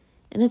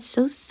 And it's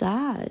so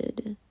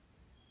sad.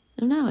 I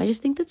don't know. I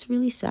just think that's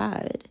really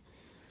sad.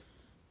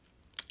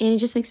 And it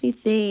just makes me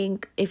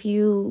think, if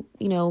you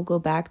go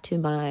back to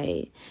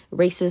my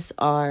Racists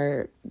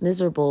Are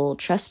Miserable,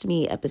 Trust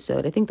Me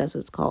episode, I think that's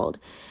what it's called.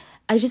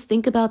 I just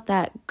think about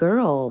that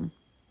girl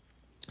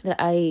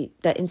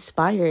that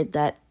inspired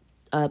that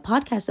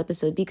podcast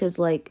episode, because,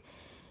 like,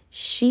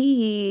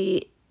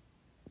 she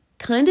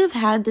kind of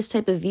had this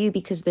type of view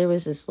because there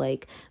was this,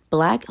 like,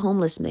 black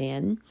homeless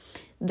man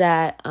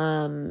that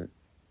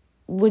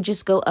would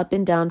just go up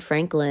and down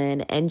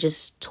Franklin and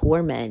just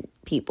torment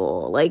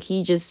people. Like,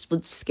 he just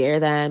would scare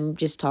them,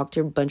 just talk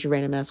to a bunch of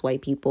random ass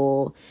white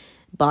people,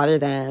 bother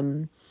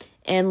them.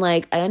 And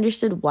like, I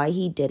understood why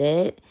he did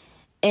it.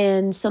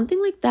 And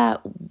something like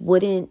that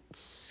wouldn't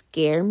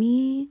scare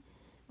me,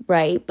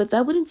 right? But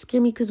that wouldn't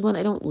scare me because, one,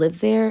 I don't live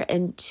there,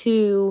 and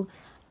two,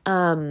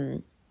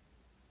 I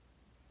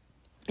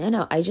don't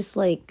know, I just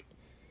like,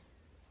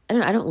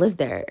 I don't live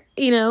there,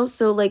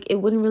 so like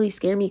it wouldn't really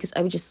scare me because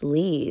I would just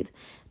leave.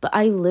 But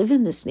I live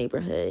in this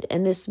neighborhood,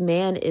 and this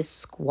man is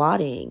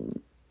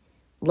squatting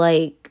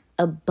like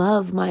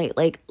above my,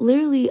 like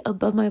literally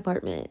above my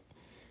apartment.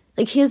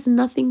 Like, he has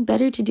nothing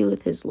better to do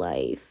with his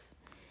life.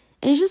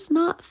 And it's just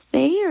not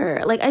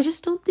fair. Like, I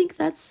just don't think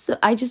that's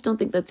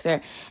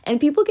fair. And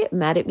people get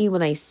mad at me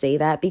when I say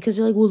that because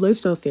they're like, well,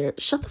 life's not fair.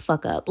 Shut the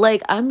fuck up.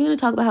 Like, I'm going to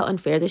talk about how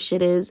unfair this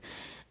shit is.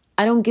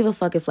 I don't give a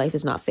fuck if life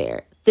is not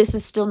fair. This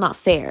is still not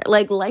fair.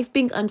 Like, life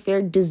being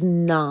unfair does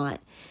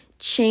not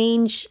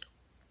change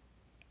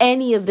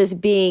any of this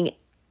being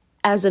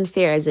as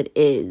unfair as it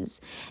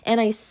is.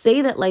 And I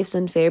say that life's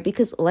unfair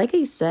because, like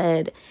I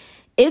said,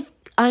 if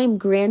I'm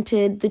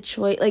granted the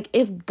choice, like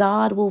if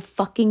God will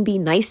fucking be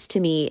nice to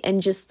me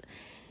and just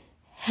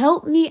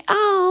help me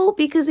out,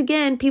 because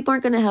again, people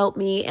aren't going to help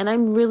me, and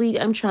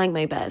I'm trying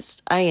my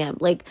best. I am.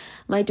 Like,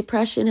 my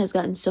depression has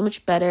gotten so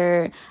much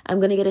better. I'm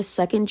going to get a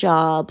second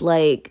job.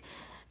 Like,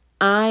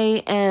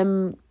 I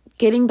am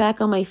getting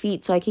back on my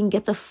feet so I can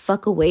get the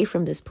fuck away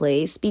from this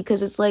place,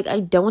 because it's like,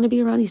 I don't want to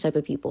be around these type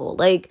of people.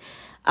 Like,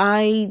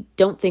 I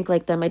don't think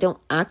like them. I don't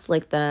act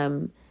like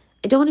them.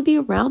 I don't want to be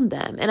around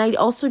them. And I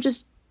also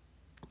just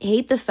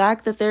hate the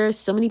fact that there are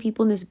so many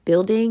people in this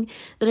building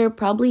that are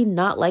probably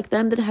not like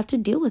them that have to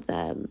deal with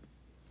them.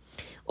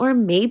 Or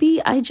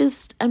maybe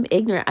I'm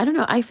ignorant. I don't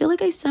know. I feel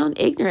like I sound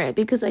ignorant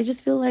because I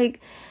just feel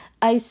like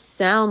I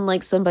sound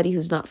like somebody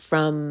who's not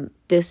from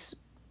this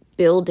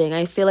building.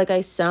 I feel like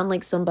I sound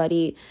like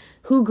somebody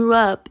who grew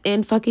up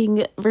in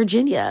fucking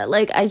Virginia.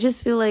 Like, I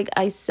just feel like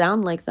I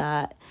sound like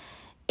that.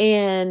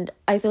 And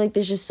I feel like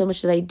there's just so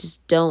much that I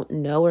just don't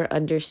know or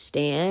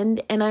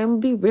understand. And I'm gonna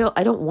be real,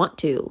 I don't want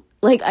to.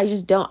 Like, I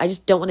just don't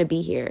want to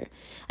be here.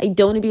 I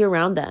don't want to be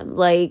around them.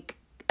 Like,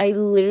 I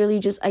literally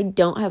I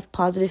don't have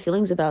positive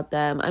feelings about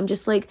them. I'm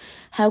just like,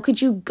 how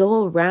could you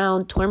go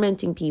around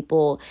tormenting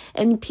people?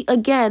 And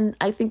again,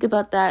 I think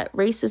about that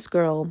racist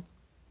girl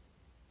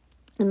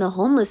and the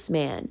homeless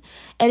man.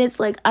 And it's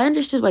like, I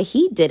understood why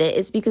he did it.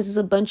 It's because it's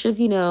a bunch of,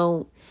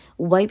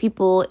 white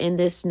people in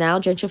this now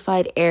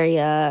gentrified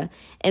area,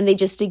 and they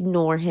just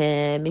ignore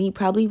him, and he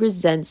probably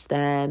resents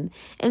them.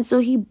 And so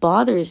he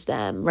bothers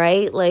them,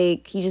 right?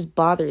 Like, he just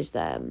bothers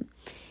them.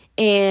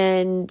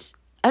 And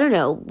I don't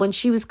know, when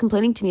she was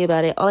complaining to me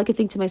about it, all I could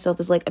think to myself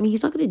is like, I mean,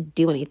 he's not going to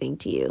do anything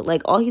to you.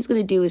 Like, all he's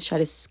going to do is try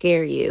to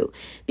scare you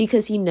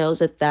because he knows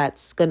that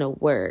that's going to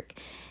work.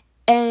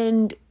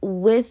 And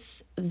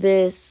with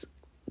this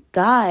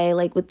guy,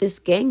 like with this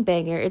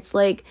gangbanger, it's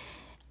like,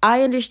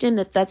 I understand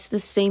that that's the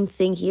same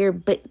thing here,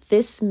 but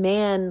this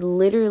man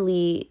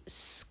literally,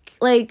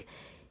 like,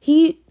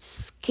 he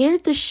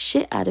scared the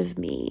shit out of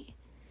me.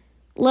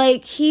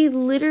 Like, he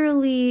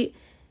literally,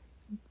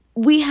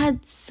 we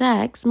had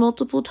sex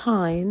multiple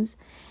times,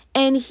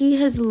 and he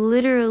has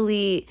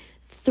literally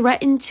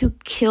threatened to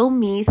kill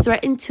me,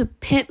 threatened to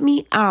pimp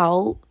me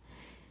out.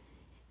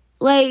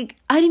 Like,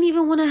 I didn't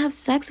even want to have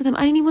sex with him.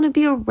 I didn't even want to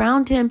be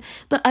around him,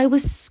 but I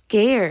was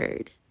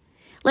scared.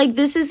 Like,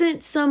 this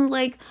isn't some,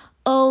 like,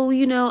 oh,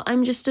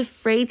 I'm just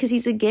afraid because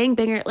he's a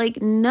gangbanger.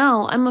 Like,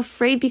 no, I'm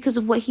afraid because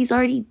of what he's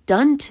already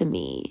done to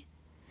me.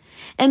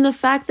 And the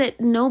fact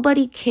that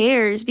nobody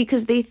cares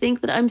because they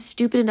think that I'm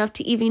stupid enough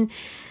to even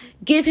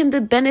give him the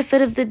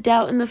benefit of the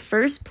doubt in the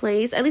first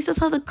place. At least that's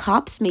how the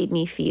cops made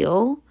me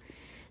feel.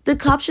 The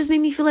cops just made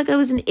me feel like I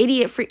was an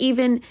idiot for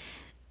even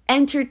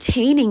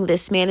entertaining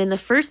this man in the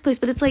first place.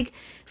 But it's like,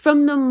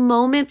 from the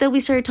moment that we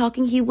started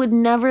talking, he would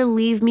never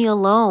leave me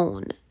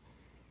alone.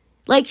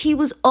 Like, he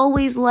was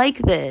always like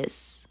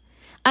this.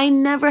 I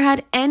never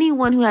had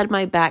anyone who had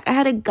my back. I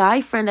had a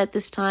guy friend at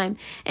this time,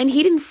 and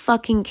he didn't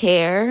fucking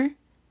care.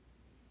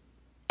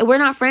 We're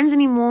not friends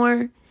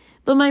anymore.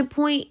 But my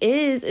point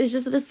is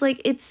just that it's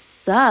like, it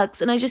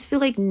sucks. And I just feel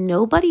like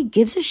nobody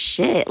gives a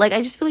shit. Like,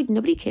 I just feel like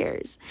nobody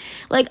cares.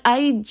 Like,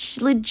 I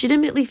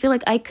legitimately feel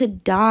like I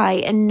could die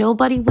and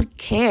nobody would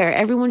care.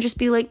 Everyone just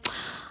be like,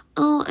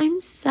 oh, I'm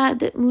sad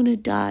that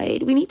Muna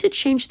died. We need to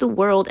change the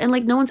world. And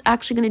like, no one's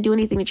actually going to do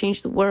anything to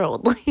change the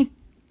world. Like,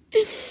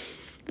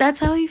 that's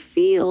how I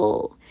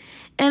feel.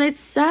 And it's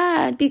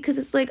sad because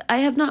it's like, I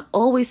have not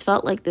always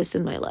felt like this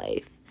in my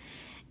life.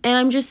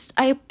 And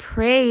I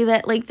pray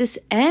that like this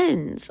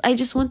ends. I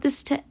just want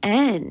this to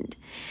end.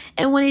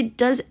 And when it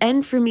does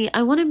end for me,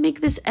 I want to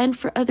make this end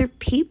for other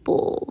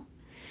people.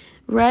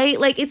 Right?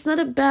 Like, it's not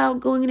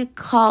about going to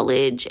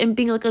college and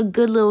being like a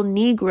good little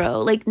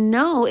Negro. Like,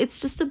 no, it's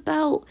just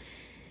about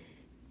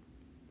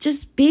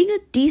just being a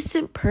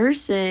decent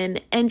person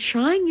and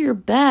trying your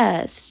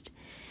best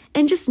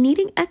and just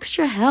needing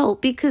extra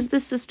help because the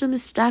system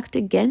is stacked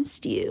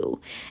against you.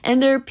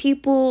 And there are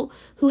people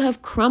who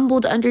have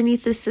crumbled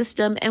underneath the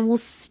system and will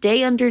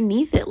stay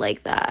underneath it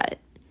like that.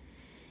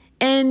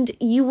 And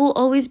you will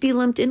always be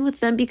lumped in with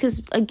them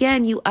because,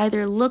 again, you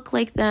either look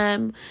like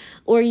them,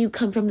 or you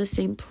come from the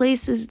same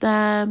place as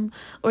them,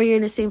 or you're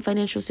in the same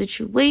financial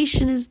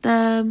situation as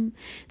them.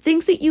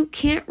 Things that you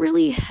can't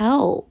really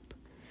help,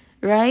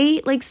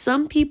 right? Like,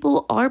 some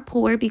people are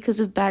poor because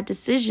of bad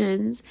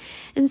decisions,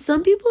 and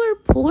some people are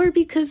poor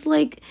because,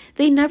 like,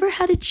 they never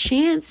had a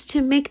chance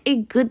to make a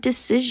good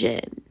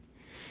decision,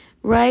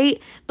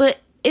 right? But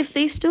if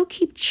they still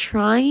keep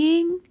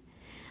trying,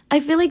 I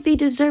feel like they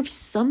deserve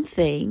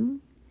something.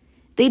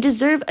 They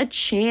deserve a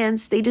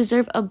chance. They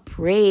deserve a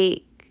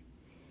break.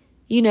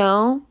 You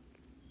know?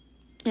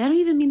 And I don't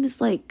even mean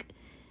this like,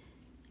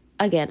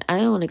 again, I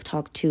don't want to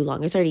talk too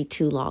long. It's already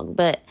too long.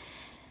 But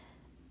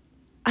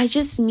I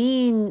just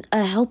mean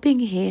a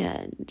helping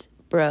hand,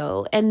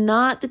 bro. And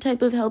not the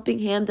type of helping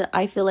hand that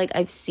I feel like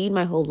I've seen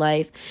my whole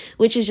life,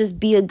 which is just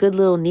be a good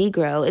little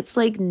Negro. It's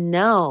like,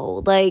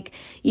 no, like,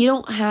 you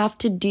don't have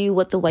to do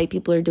what the white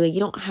people are doing. You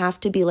don't have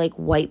to be like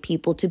white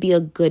people to be a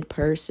good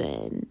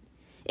person.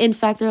 In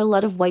fact, there are a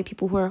lot of white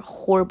people who are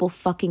horrible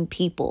fucking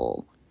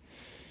people.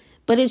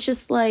 But it's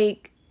just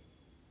like,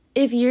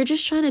 if you're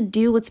just trying to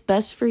do what's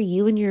best for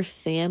you and your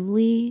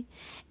family,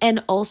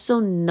 and also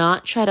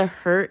not try to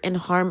hurt and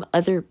harm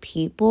other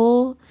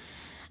people,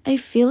 I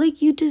feel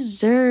like you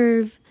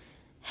deserve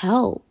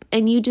help,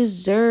 and you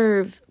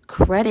deserve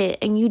credit,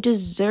 and you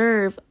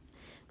deserve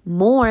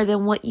more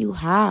than what you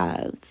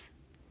have,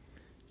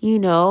 you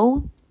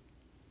know?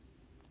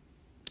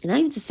 And I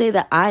even to say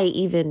that I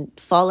even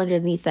fall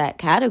underneath that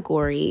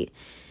category.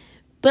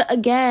 But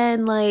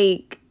again,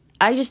 like,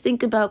 I just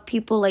think about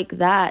people like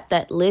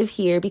that live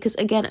here because,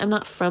 again, I'm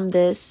not from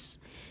this,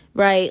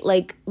 right?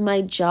 Like,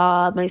 my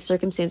job, my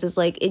circumstances,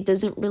 like, it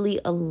doesn't really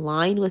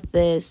align with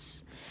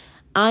this.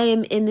 I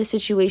am in this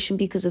situation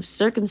because of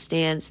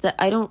circumstance that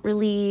I don't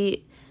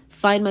really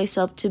find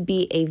myself to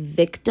be a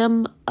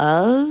victim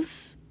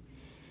of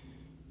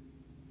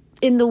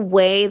in the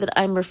way that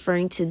I'm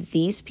referring to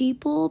these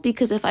people.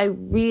 Because if I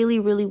really,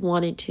 really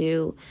wanted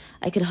to,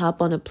 I could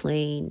hop on a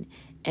plane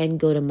and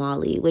go to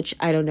Mali, which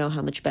I don't know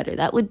how much better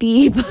that would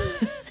be.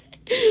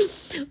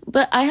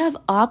 But I have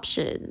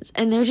options,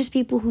 and there are just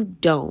people who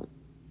don't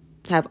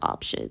have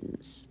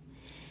options.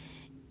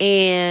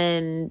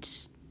 And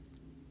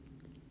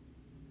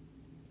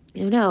I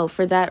don't know,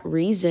 for that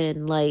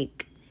reason,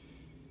 like,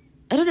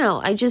 I don't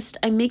know,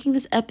 I'm making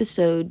this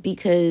episode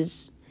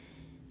because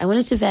I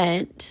wanted to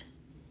vent.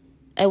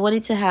 I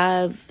wanted to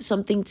have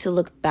something to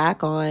look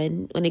back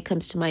on when it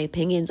comes to my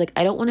opinions. Like,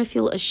 I don't want to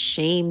feel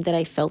ashamed that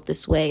I felt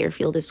this way or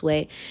feel this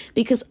way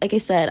because, like I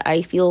said,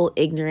 I feel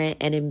ignorant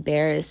and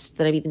embarrassed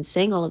that I'm even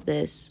saying all of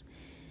this.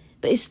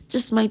 But it's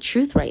just my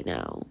truth right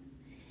now.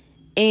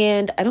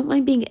 And I don't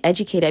mind being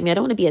educated. I mean, I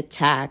don't want to be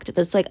attacked,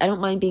 but it's like, I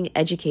don't mind being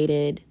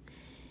educated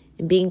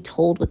and being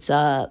told what's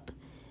up.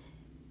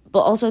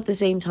 But also at the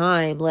same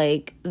time,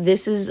 like,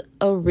 this is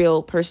a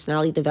real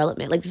personality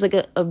development. Like, this is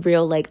like a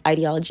real, like,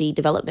 ideology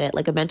development,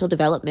 like a mental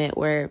development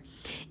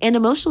and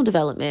emotional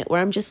development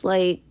where I'm just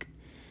like,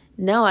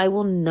 no, I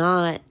will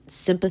not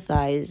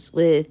sympathize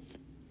with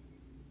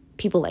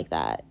people like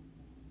that.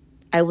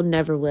 I will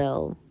never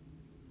will.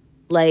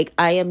 Like,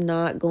 I am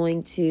not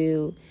going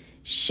to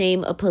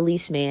shame a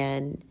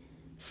policeman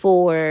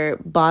for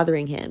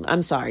bothering him.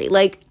 I'm sorry.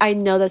 Like, I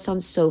know that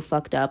sounds so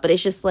fucked up, but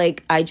it's just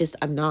like,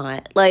 I'm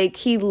not. Like,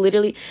 he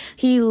literally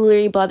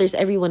bothers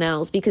everyone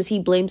else because he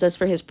blames us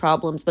for his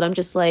problems. But I'm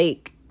just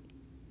like,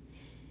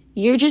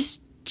 you're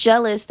just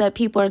jealous that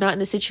people are not in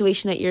the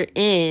situation that you're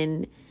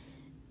in.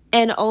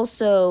 And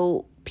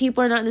also,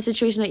 people are not in the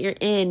situation that you're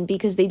in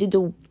because they did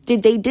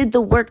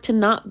the work to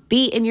not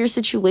be in your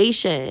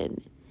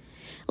situation.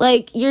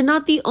 Like, you're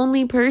not the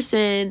only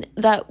person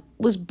that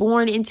was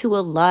born into a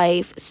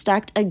life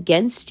stacked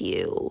against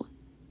you.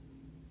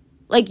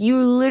 Like, you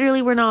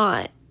literally were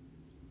not.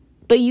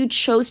 But you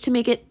chose to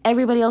make it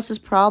everybody else's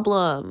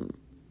problem.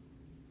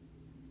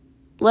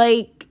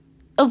 Like,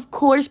 of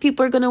course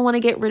people are going to want to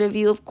get rid of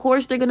you. Of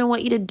course they're going to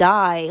want you to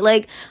die.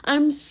 Like,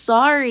 I'm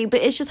sorry,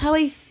 but it's just how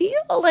I feel.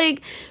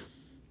 Like,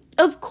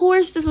 of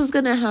course this was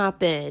going to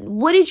happen.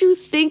 What did you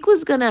think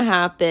was going to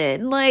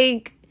happen?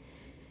 Like,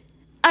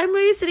 I'm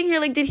really sitting here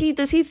like,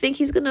 does he think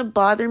he's going to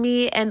bother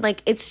me and,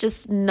 like, it's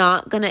just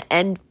not going to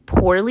end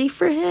poorly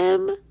for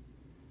him?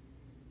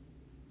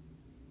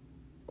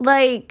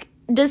 Like,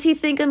 does he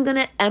think I'm going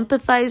to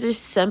empathize or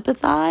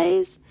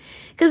sympathize?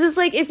 Because it's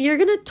like, if you're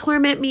going to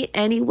torment me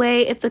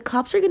anyway, if the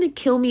cops are going to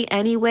kill me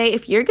anyway,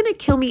 if you're going to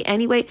kill me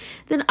anyway,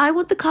 then I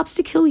want the cops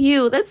to kill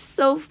you. That's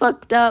so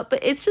fucked up,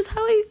 but it's just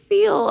how I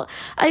feel.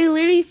 I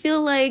literally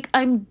feel like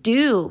I'm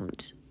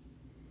doomed.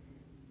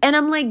 And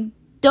I'm like,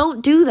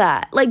 don't do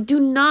that. Like, do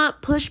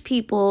not push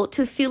people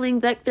to feeling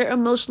that they're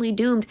emotionally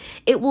doomed.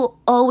 It will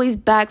always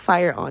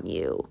backfire on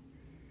you.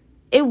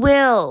 It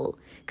will.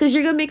 Because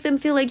you're going to make them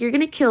feel like you're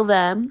going to kill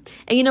them.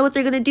 And you know what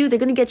they're going to do? They're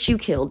going to get you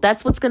killed.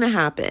 That's what's going to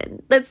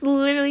happen. That's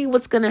literally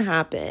what's going to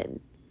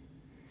happen.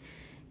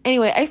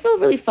 Anyway, I feel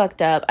really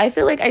fucked up. I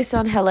feel like I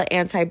sound hella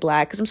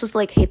anti-black because I'm supposed to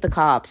like hate the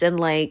cops and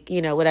like,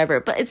 whatever.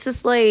 But it's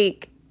just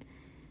like,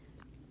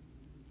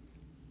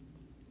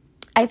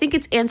 I think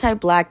it's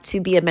anti-black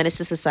to be a menace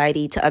to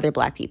society to other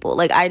black people.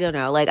 Like, I don't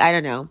know.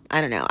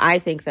 I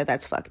think that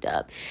that's fucked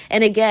up.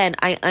 And again,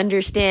 I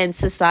understand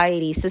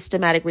society,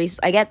 systematic racism.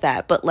 I get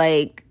that. But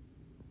like,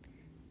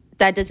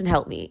 that doesn't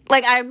help me.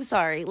 Like, I'm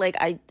sorry. Like,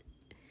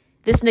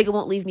 this nigga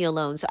won't leave me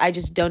alone. So I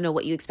just don't know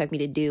what you expect me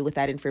to do with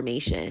that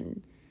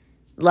information.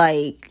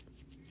 Like,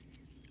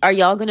 are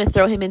y'all going to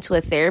throw him into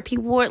a therapy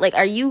ward? Like,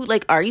 are you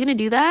going to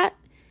do that?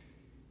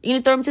 You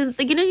going to throw him to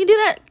you do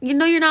that?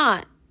 You're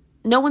not.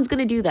 No one's going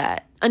to do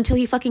that until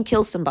he fucking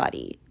kills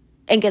somebody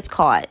and gets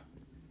caught.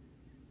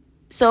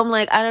 So I'm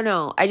like, I don't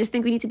know. I just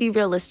think we need to be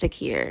realistic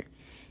here.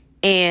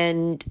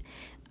 And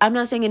I'm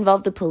not saying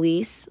involve the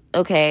police.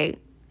 Okay.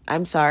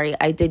 I'm sorry.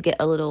 I did get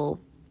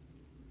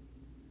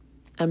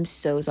I'm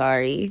so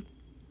sorry.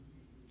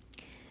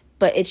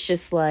 But it's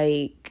just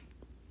like,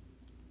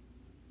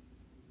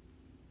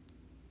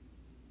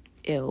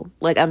 ew.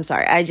 Like, I'm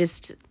sorry.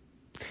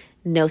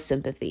 No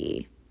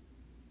sympathy.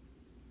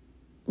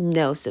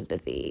 No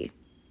sympathy.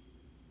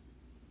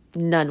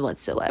 None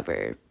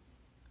whatsoever.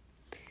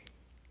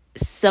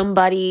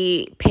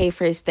 Somebody pay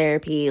for his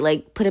therapy.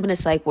 Like, put him in a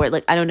psych ward.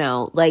 Like, I don't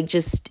know. Like,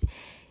 just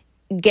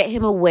get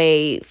him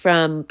away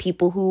from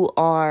people who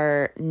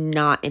are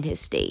not in his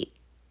state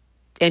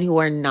and who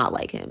are not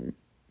like him.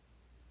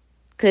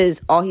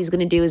 Because all he's going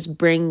to do is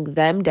bring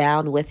them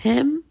down with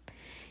him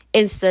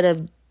instead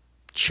of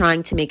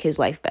trying to make his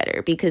life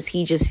better, because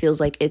he just feels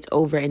like it's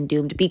over and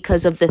doomed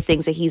because of the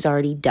things that he's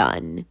already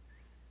done.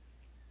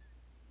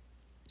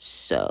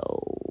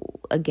 So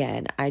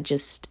again, I'm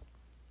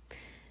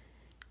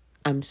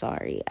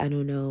sorry. I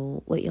don't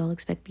know what y'all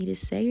expect me to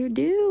say or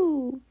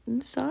do.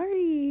 I'm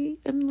sorry.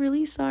 I'm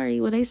really sorry.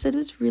 What I said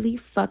was really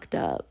fucked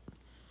up.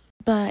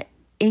 But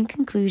in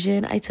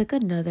conclusion, I took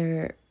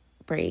another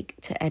break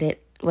to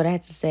edit what I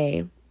had to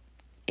say.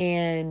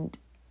 And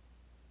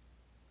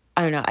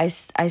I don't know. I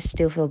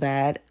still feel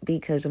bad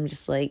because I'm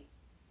just like,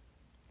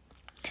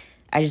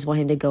 I just want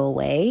him to go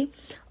away.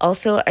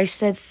 Also, I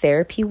said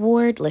therapy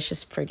ward. Let's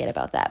just forget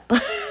about that.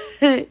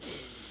 But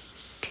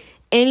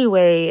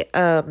anyway,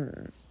 yeah,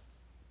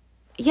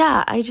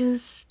 I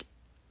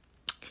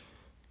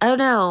don't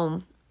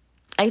know.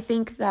 I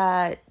think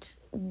that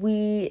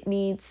we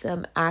need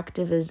some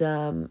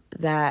activism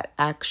that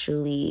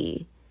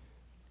actually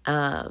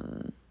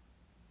does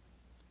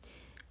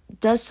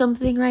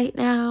something right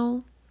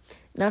now.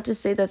 Not to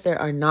say that there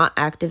are not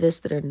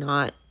activists that are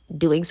not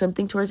doing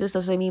something towards this.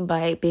 That's what I mean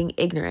by being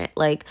ignorant.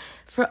 Like,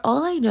 for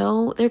all I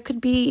know, there could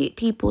be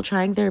people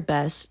trying their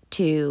best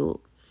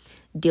to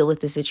deal with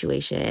the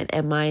situation,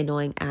 and my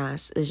annoying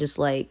ass is just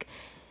like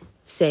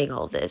saying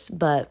all this.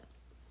 But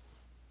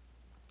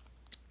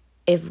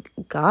if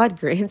God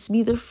grants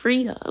me the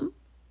freedom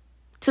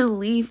to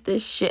leave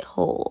this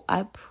shithole,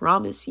 I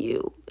promise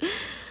you,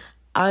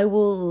 I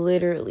will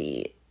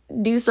literally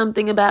do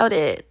something about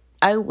it.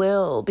 I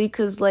will,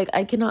 because like,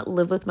 I cannot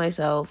live with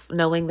myself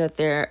knowing that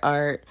there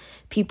are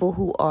people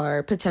who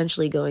are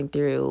potentially going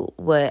through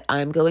what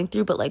I'm going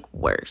through, but like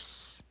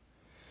worse,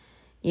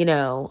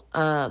 because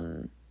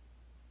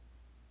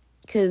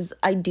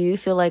I do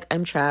feel like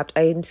I'm trapped.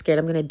 I'm scared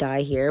I'm gonna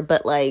die here,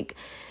 but like,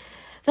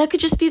 that could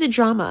just be the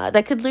drama.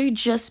 That could literally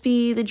just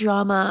be the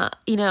drama.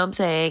 You know what I'm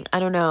saying? I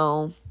don't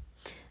know.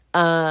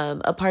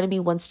 A part of me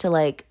wants to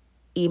like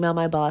email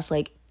my boss,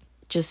 like,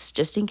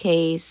 just in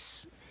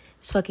case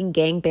this fucking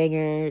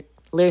gangbanger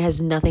literally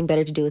has nothing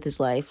better to do with his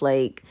life.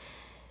 Like,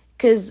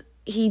 because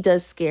he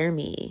does scare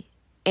me.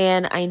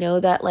 And I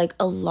know that like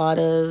a lot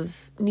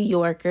of New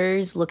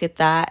Yorkers look at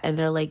that and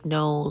they're like,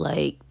 no,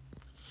 like,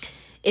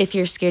 if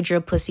you're scared, you're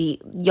a pussy.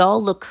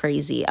 Y'all look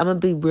crazy. I'm gonna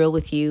be real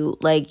with you.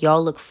 Like,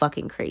 y'all look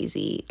fucking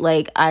crazy.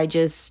 Like,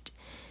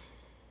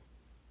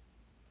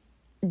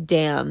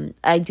 damn,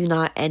 I do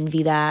not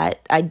envy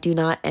that. I do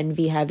not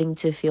envy having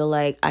to feel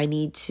like I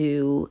need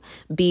to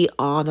be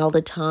on all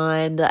the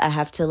time, that I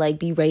have to like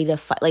be ready to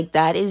fight. Like,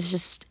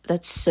 that's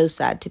so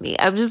sad to me.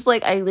 I'm just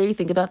like, I literally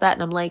think about that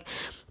and I'm like,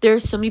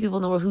 there's so many people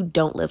in the world who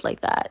don't live like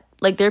that.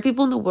 Like, there are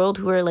people in the world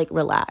who are like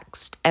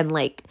relaxed and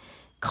like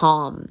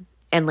calm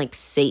and like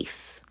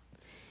safe.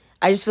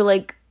 I just feel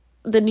like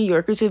the New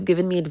Yorkers who have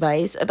given me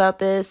advice about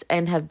this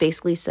and have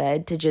basically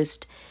said to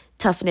just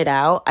toughen it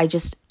out, I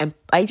just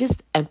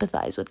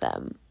empathize with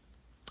them.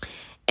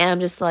 And I'm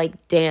just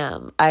like,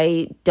 damn,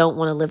 I don't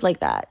want to live like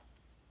that.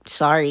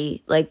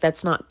 Sorry. Like,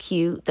 that's not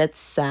cute. That's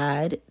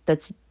sad.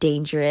 That's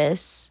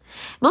dangerous.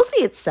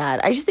 Mostly it's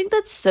sad. I just think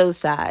that's so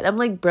sad. I'm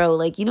like, bro,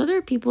 like, there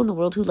are people in the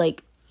world who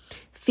like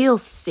feel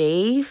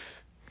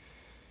safe.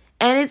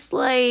 And it's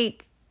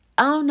like,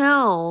 I don't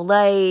know.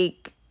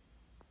 Like,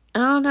 I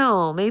don't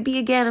know. Maybe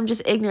again, I'm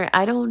just ignorant.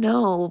 I don't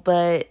know.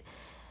 But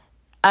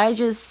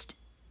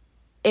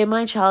in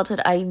my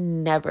childhood, I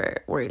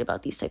never worried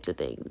about these types of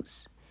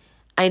things.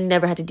 I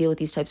never had to deal with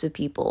these types of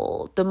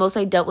people. The most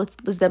I dealt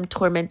with was them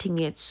tormenting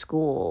me at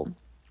school.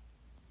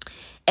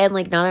 And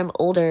like now I'm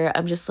older,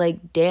 I'm just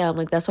like, damn,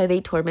 like that's why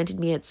they tormented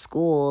me at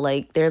school.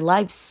 Like their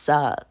lives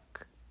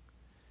suck.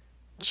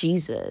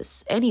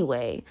 Jesus.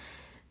 Anyway,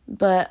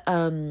 but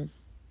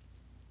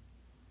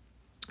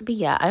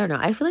yeah, I don't know.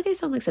 I feel like I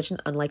sound like such an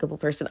unlikable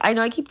person. I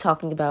know I keep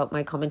talking about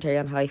my commentary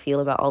on how I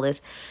feel about all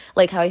this,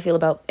 like how I feel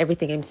about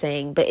everything I'm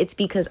saying, but it's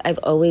because I've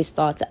always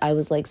thought that I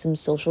was like some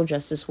social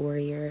justice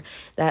warrior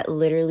that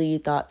literally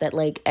thought that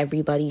like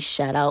everybody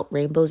shat out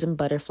rainbows and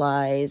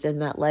butterflies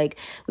and that like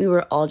we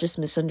were all just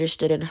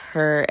misunderstood and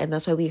hurt and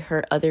that's why we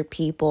hurt other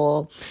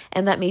people.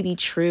 And that may be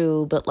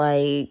true, but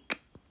like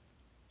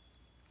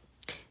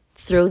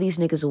throw these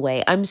niggas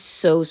away. I'm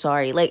so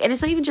sorry. Like, and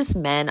it's not even just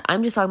men.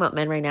 I'm just talking about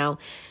men right now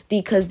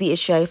because the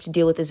issue I have to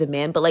deal with is a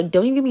man. But like,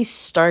 don't even get me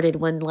started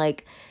when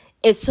like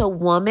it's a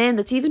woman.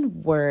 That's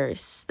even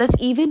worse. That's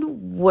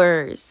even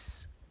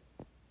worse.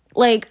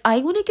 Like, I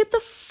want to get the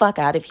fuck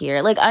out of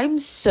here. Like, I'm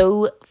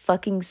so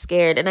fucking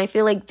scared. And I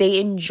feel like they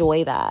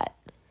enjoy that.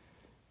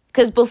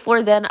 Because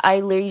before then, I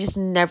literally just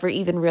never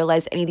even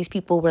realized any of these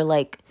people were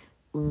like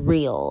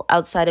real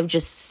outside of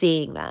just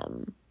seeing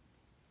them.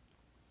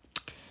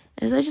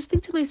 As I just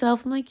think to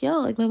myself, I'm like, yo,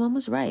 like my mom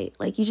was right.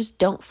 Like you just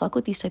don't fuck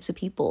with these types of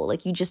people.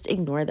 Like you just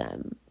ignore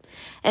them.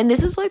 And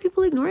this is why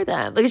people ignore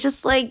them. Like it's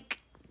just like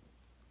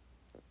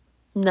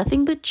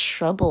nothing but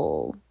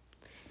trouble.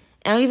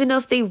 I don't even know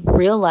if they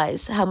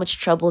realize how much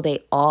trouble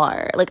they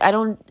are. Like I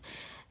don't,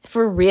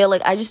 for real,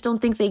 like I just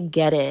don't think they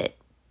get it.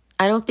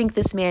 I don't think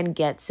this man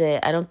gets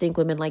it. I don't think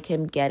women like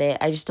him get it.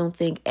 I just don't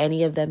think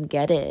any of them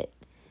get it.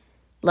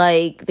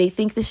 Like they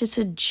think this is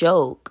a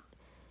joke.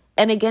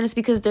 And again, it's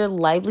because their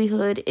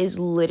livelihood is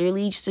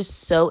literally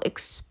just so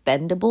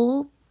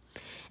expendable.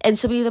 And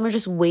so many of them are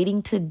just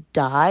waiting to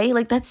die.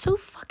 Like, that's so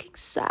fucking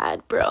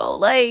sad, bro.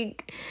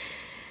 Like,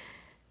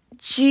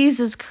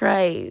 Jesus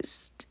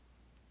Christ.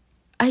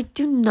 I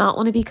do not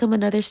want to become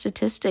another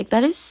statistic.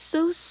 That is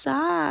so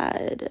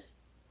sad.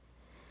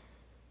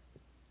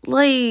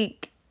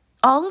 Like,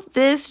 all of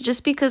this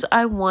just because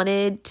I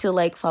wanted to,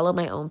 like, follow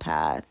my own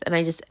path. And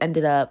I just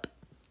ended up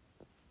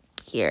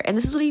here. And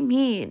this is what I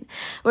mean.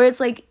 Where it's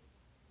like,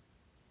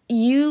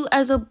 you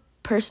as a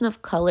person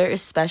of color,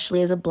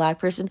 especially as a Black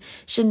person,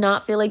 should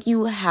not feel like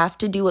you have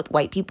to do what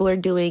white people are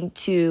doing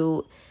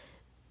to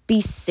be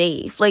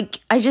safe. Like,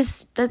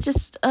 this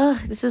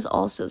is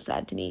all so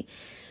sad to me.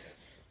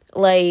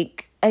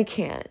 Like, I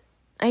can't.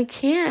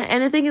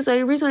 And the thing is,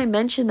 the reason I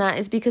mention that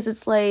is because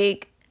it's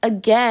like,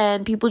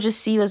 again, people just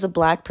see you as a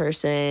Black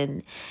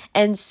person.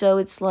 And so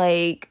it's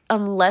like,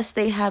 unless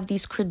they have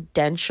these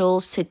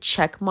credentials to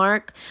check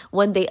mark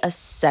when they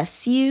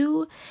assess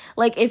you,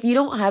 like if you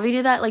don't have any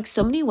of that, like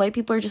so many white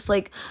people are just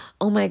like,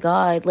 oh my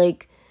God,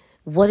 like,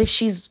 what if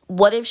she's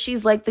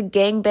like the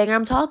gangbanger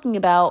I'm talking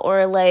about?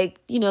 Or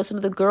like, you know, some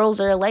of the girls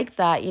are like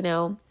that, you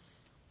know?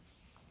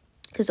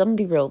 Because I'm gonna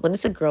be real, when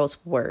it's a girl,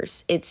 it's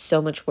worse. It's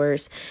so much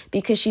worse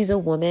because she's a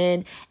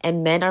woman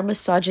and men are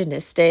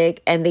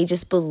misogynistic and they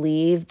just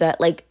believe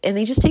that like, and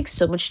they just take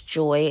so much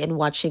joy in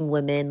watching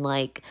women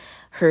like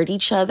hurt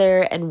each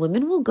other, and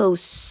women will go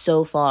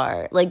so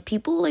far. Like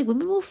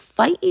women will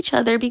fight each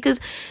other because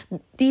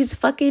these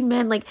fucking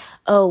men like,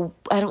 oh,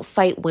 I don't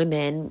fight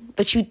women,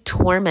 but you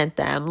torment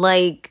them.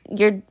 Like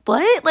you're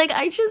what? Like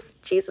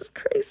Jesus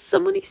Christ,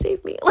 somebody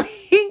save me. Like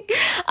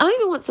I don't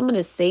even want someone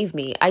to save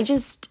me. I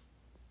just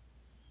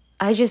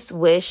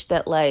wish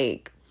that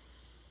like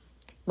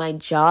my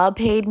job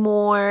paid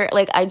more.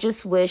 Like I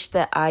just wish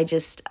that I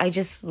just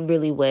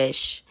really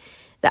wish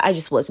that I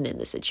just wasn't in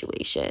this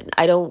situation.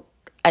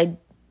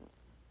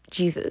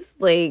 Jesus,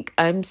 like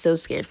I'm so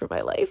scared for my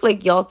life.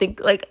 Like y'all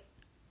think like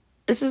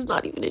this is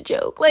not even a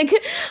joke. Like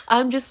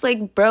I'm just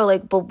like, bro,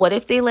 like, but what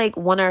if they like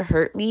want to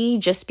hurt me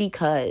just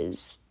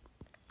because?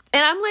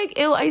 And I'm like,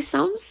 ew, I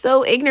sound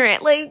so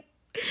ignorant. Like,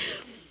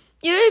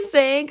 you know what I'm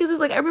saying? Because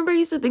it's like, I remember I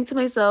used to think to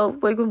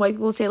myself, like when white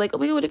people say like, oh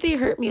my God, what if they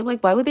hurt me? I'm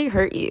like, why would they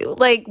hurt you?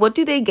 Like, what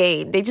do they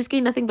gain? They just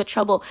gain nothing but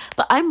trouble.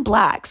 But I'm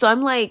Black. So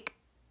I'm like,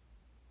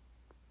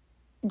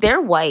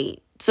 they're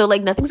white. So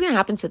like nothing's going to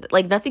happen to them.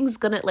 Like nothing's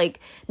going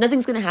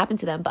to happen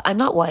to them. But I'm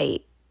not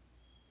white.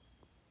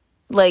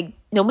 Like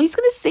nobody's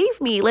going to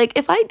save me. Like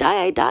if I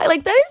die, I die.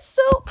 Like that is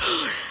so...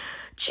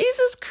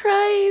 Jesus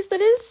Christ.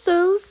 That is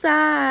so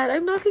sad.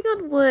 I'm knocking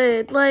on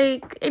wood.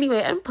 Like,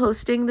 anyway, I'm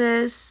posting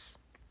this.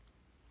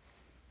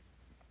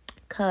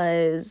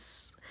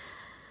 Because,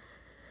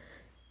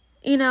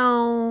 you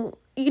know,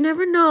 you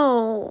never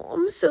know.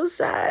 I'm so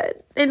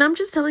sad. And I'm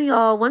just telling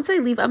y'all, once I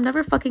leave, I'm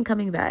never fucking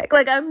coming back.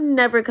 Like, I'm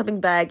never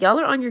coming back. Y'all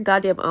are on your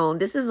goddamn own.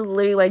 This is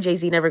literally why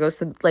Jay-Z never goes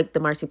to, like,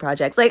 the Marcy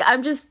Projects. Like, I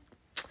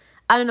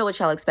don't know what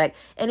y'all expect.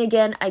 And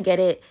again, I get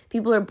it.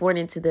 People are born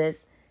into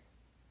this.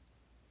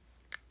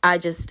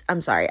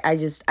 I'm sorry. I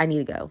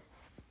need to go.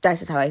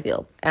 That's just how I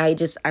feel.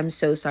 I'm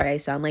so sorry I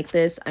sound like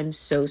this. I'm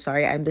so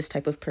sorry I'm this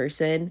type of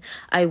person.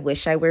 I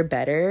wish I were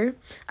better.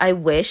 I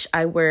wish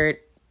I were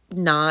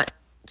not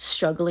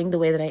struggling the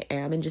way that I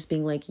am and just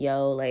being like,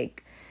 yo,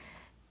 like,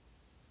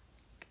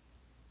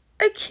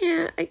 I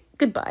can't.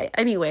 Goodbye.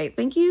 Anyway,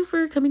 thank you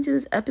for coming to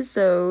this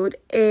episode.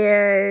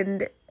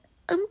 And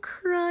I'm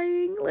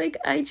crying. Like,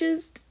 I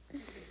just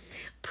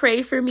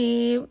pray for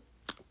me.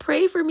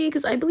 Pray for me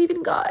because I believe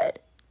in God.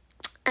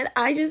 And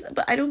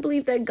but I don't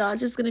believe that God's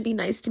just going to be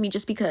nice to me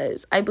just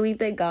because. I believe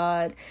that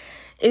God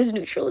is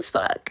neutral as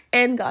fuck.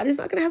 And God is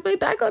not going to have my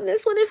back on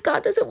this one if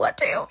God doesn't want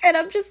to. And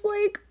I'm just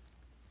like,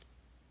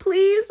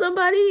 please,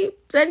 somebody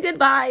send good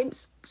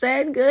vibes.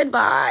 Send good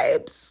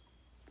vibes.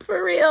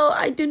 For real,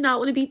 I do not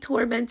want to be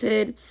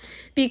tormented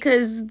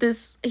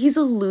because he's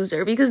a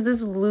loser. Because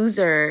this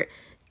loser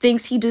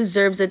thinks he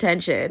deserves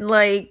attention.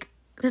 Like,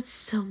 that's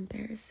so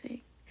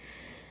embarrassing.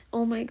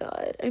 Oh my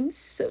God, I'm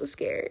so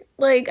scared.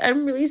 Like,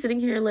 I'm really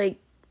sitting here like,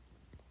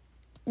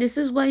 this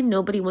is why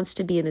nobody wants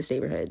to be in this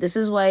neighborhood.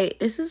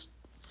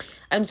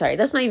 I'm sorry,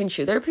 that's not even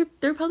true. There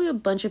are probably a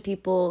bunch of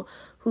people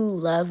who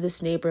love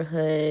this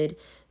neighborhood,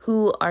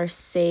 who are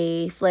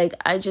safe. Like,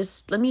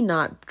 let me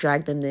not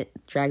drag them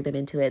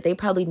into it. They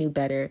probably knew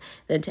better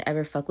than to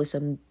ever fuck with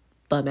some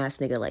bum ass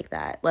nigga like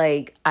that.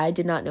 Like, I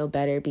did not know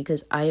better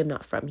because I am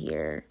not from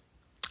here.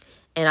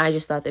 And I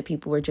just thought that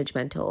people were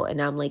judgmental.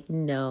 And I'm like,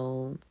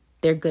 no,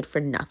 they're good for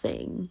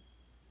nothing.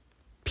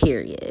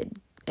 Period.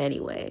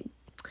 Anyway,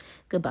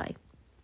 goodbye.